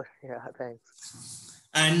 Hope. Yeah, thanks.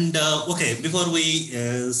 And okay, before we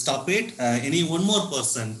stop it, any one more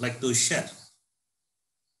person like to share?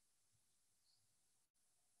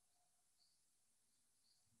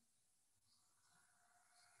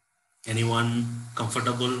 Anyone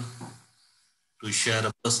comfortable to share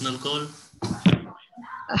a personal goal?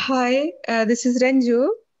 Hi, this is Renju.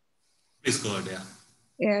 Please go ahead. Yeah.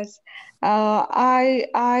 Yes,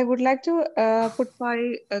 I would like to put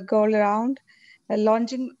my goal around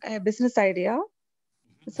launching a business idea.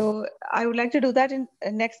 So I would like to do that in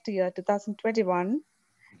next year, 2021.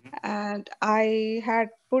 And I had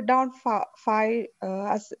put down five,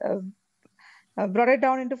 brought it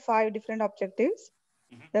down into 5 different objectives.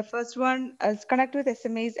 The first one is connect with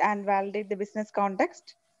SMEs and validate the business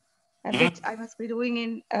context, which I must be doing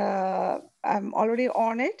in. I'm already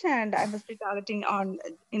on it, and I must be targeting on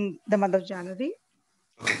in the month of January.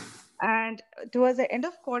 Okay. And towards the end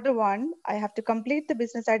of quarter 1, I have to complete the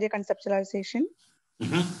business idea conceptualization.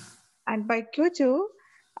 And by Q2,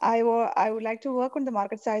 I would like to work on the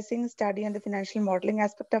market sizing study and the financial modeling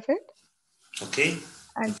aspect of it. Okay.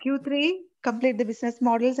 And Q3, complete the business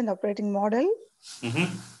models and operating model.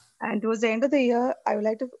 And towards the end of the year, I would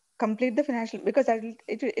like to complete the financial because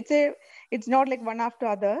it's not like one after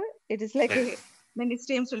other. It is like many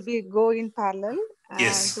streams will be go in parallel. And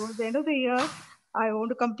Yes. towards the end of the year, I want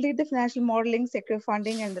to complete the financial modeling, secure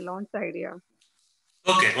funding, and the launch idea.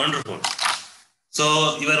 Okay, wonderful.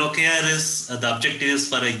 So your OKR is the objective is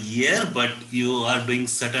for a year, but you are doing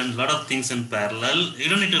certain lot of things in parallel. You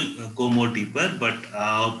don't need to go more deeper, but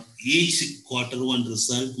each quarter 1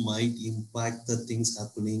 result might impact the things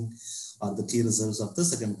happening or the key results of the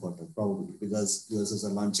second quarter, probably because this is a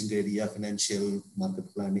launching area, financial,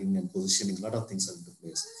 market planning, and positioning. A lot of things are into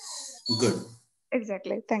place. Good.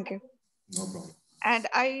 Exactly. Thank you. No problem. And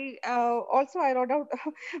I also I wrote out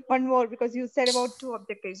one more because you said about 2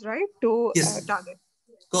 objectives, right? 2 Yes. targets.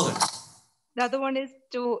 Go ahead. The other one is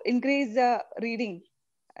to increase reading.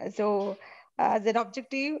 So as an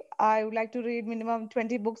objective, I would like to read minimum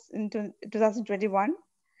 20 books in 2021.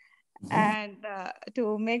 And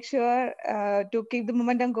to make sure to keep the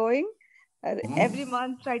momentum going, every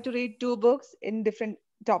month try to read 2 books in different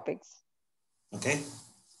topics. Okay.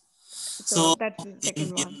 So that's the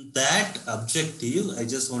second one. In that objective, I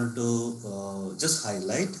just want to just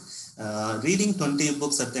highlight reading 20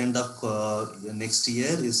 books at the end of next year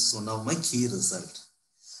is one of my key results.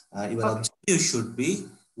 Your objective should be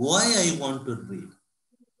why I want to read.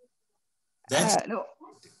 That's no.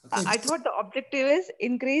 Okay. I thought the objective is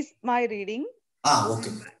increase my reading.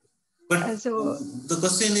 Okay. But so the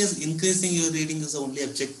question is, increasing your reading is the only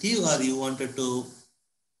objective, or you wanted to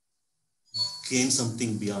gain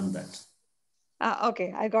something beyond that?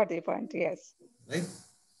 Okay, I got the point. Yes. Right?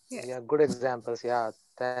 Yes. Yeah, good examples. Yeah,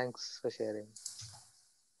 thanks for sharing.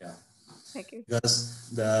 Yeah. Thank you. Because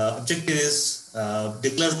the objective is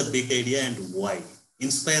declare the big idea and why.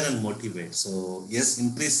 Inspire and motivate. So yes,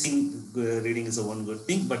 increasing reading is a one good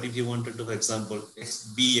thing, but if you wanted to, for example,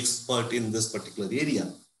 be expert in this particular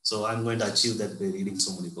area, so I'm going to achieve that by reading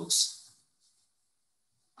so many books.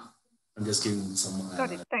 I'm just giving some.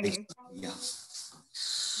 Got it. Thank you. Yeah.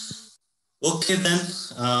 Okay then.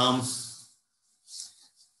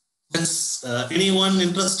 Is anyone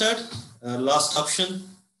interested? Last option,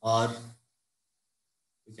 or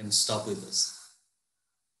we can stop with this.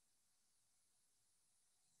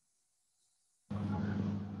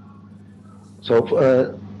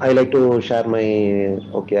 So I like to share my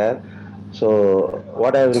OKR. So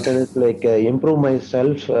what I have written is like improve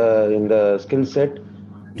myself in the skill set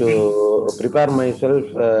to prepare myself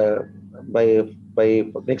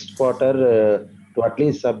by next quarter to at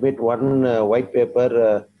least submit one white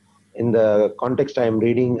paper in the context I am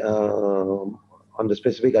reading on the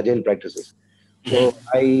specific agile practices. So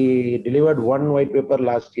I delivered one white paper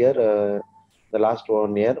last year, the last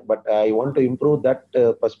 1 year, but I want to improve that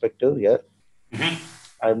perspective here.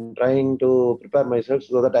 I'm trying to prepare myself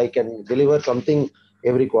so that I can deliver something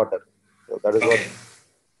every quarter. So that is what.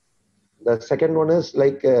 The second one is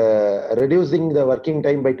like reducing the working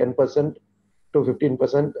time by 10% to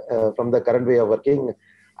 15% from the current way of working.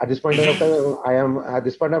 At this point of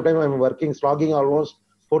time, I'm working, slogging almost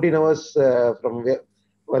 14 hours from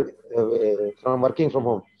working from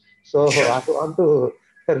home. So I want to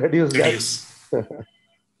reduce that.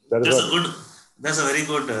 That is That's what. a good. That's a very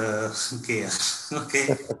good. Okay.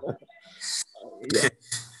 Okay. Yeah.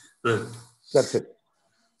 Good. That's it.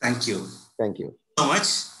 Thank you. Thank you so much.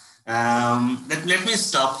 Let me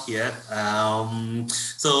stop here.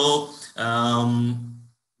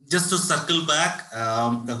 Just to circle back,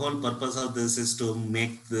 the whole purpose of this is to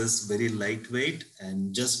make this very lightweight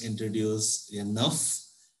and just introduce enough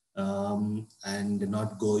and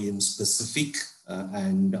not go in specific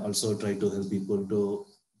and also try to help people to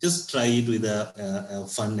just try it with a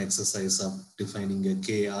fun exercise of defining a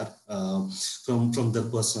KR from the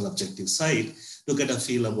personal objective side to get a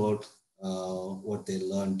feel about what they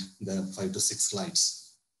learned, the 5 to 6 slides.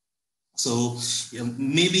 So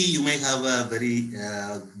maybe you may have a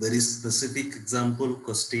very specific example,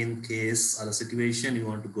 question, case, or a situation you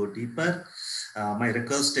want to go deeper. My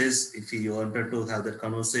request is if you wanted to have that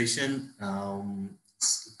conversation,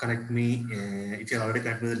 connect me. If you're already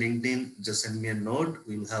connected with LinkedIn, just send me a note.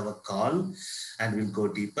 We'll have a call and we'll go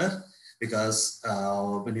deeper. Because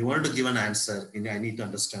when you want to give an answer, I need to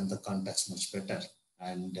understand the context much better.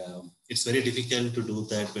 And it's very difficult to do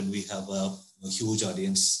that when we have a huge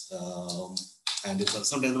audience. And it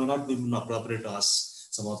sometimes may not be appropriate to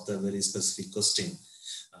ask some of the very specific question.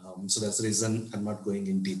 So that's the reason I'm not going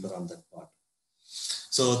in deeper on that part.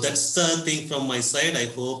 So that's the thing from my side. I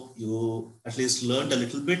hope you at least learned a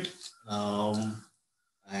little bit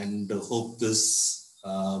and hope this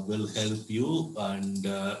will help you and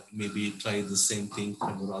maybe try the same thing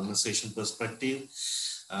from your organization perspective.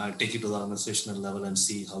 Take it to the organizational level and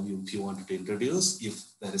see how if you wanted to introduce, if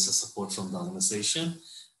there is a support from the organization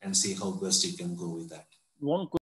and see how best you can go with that. One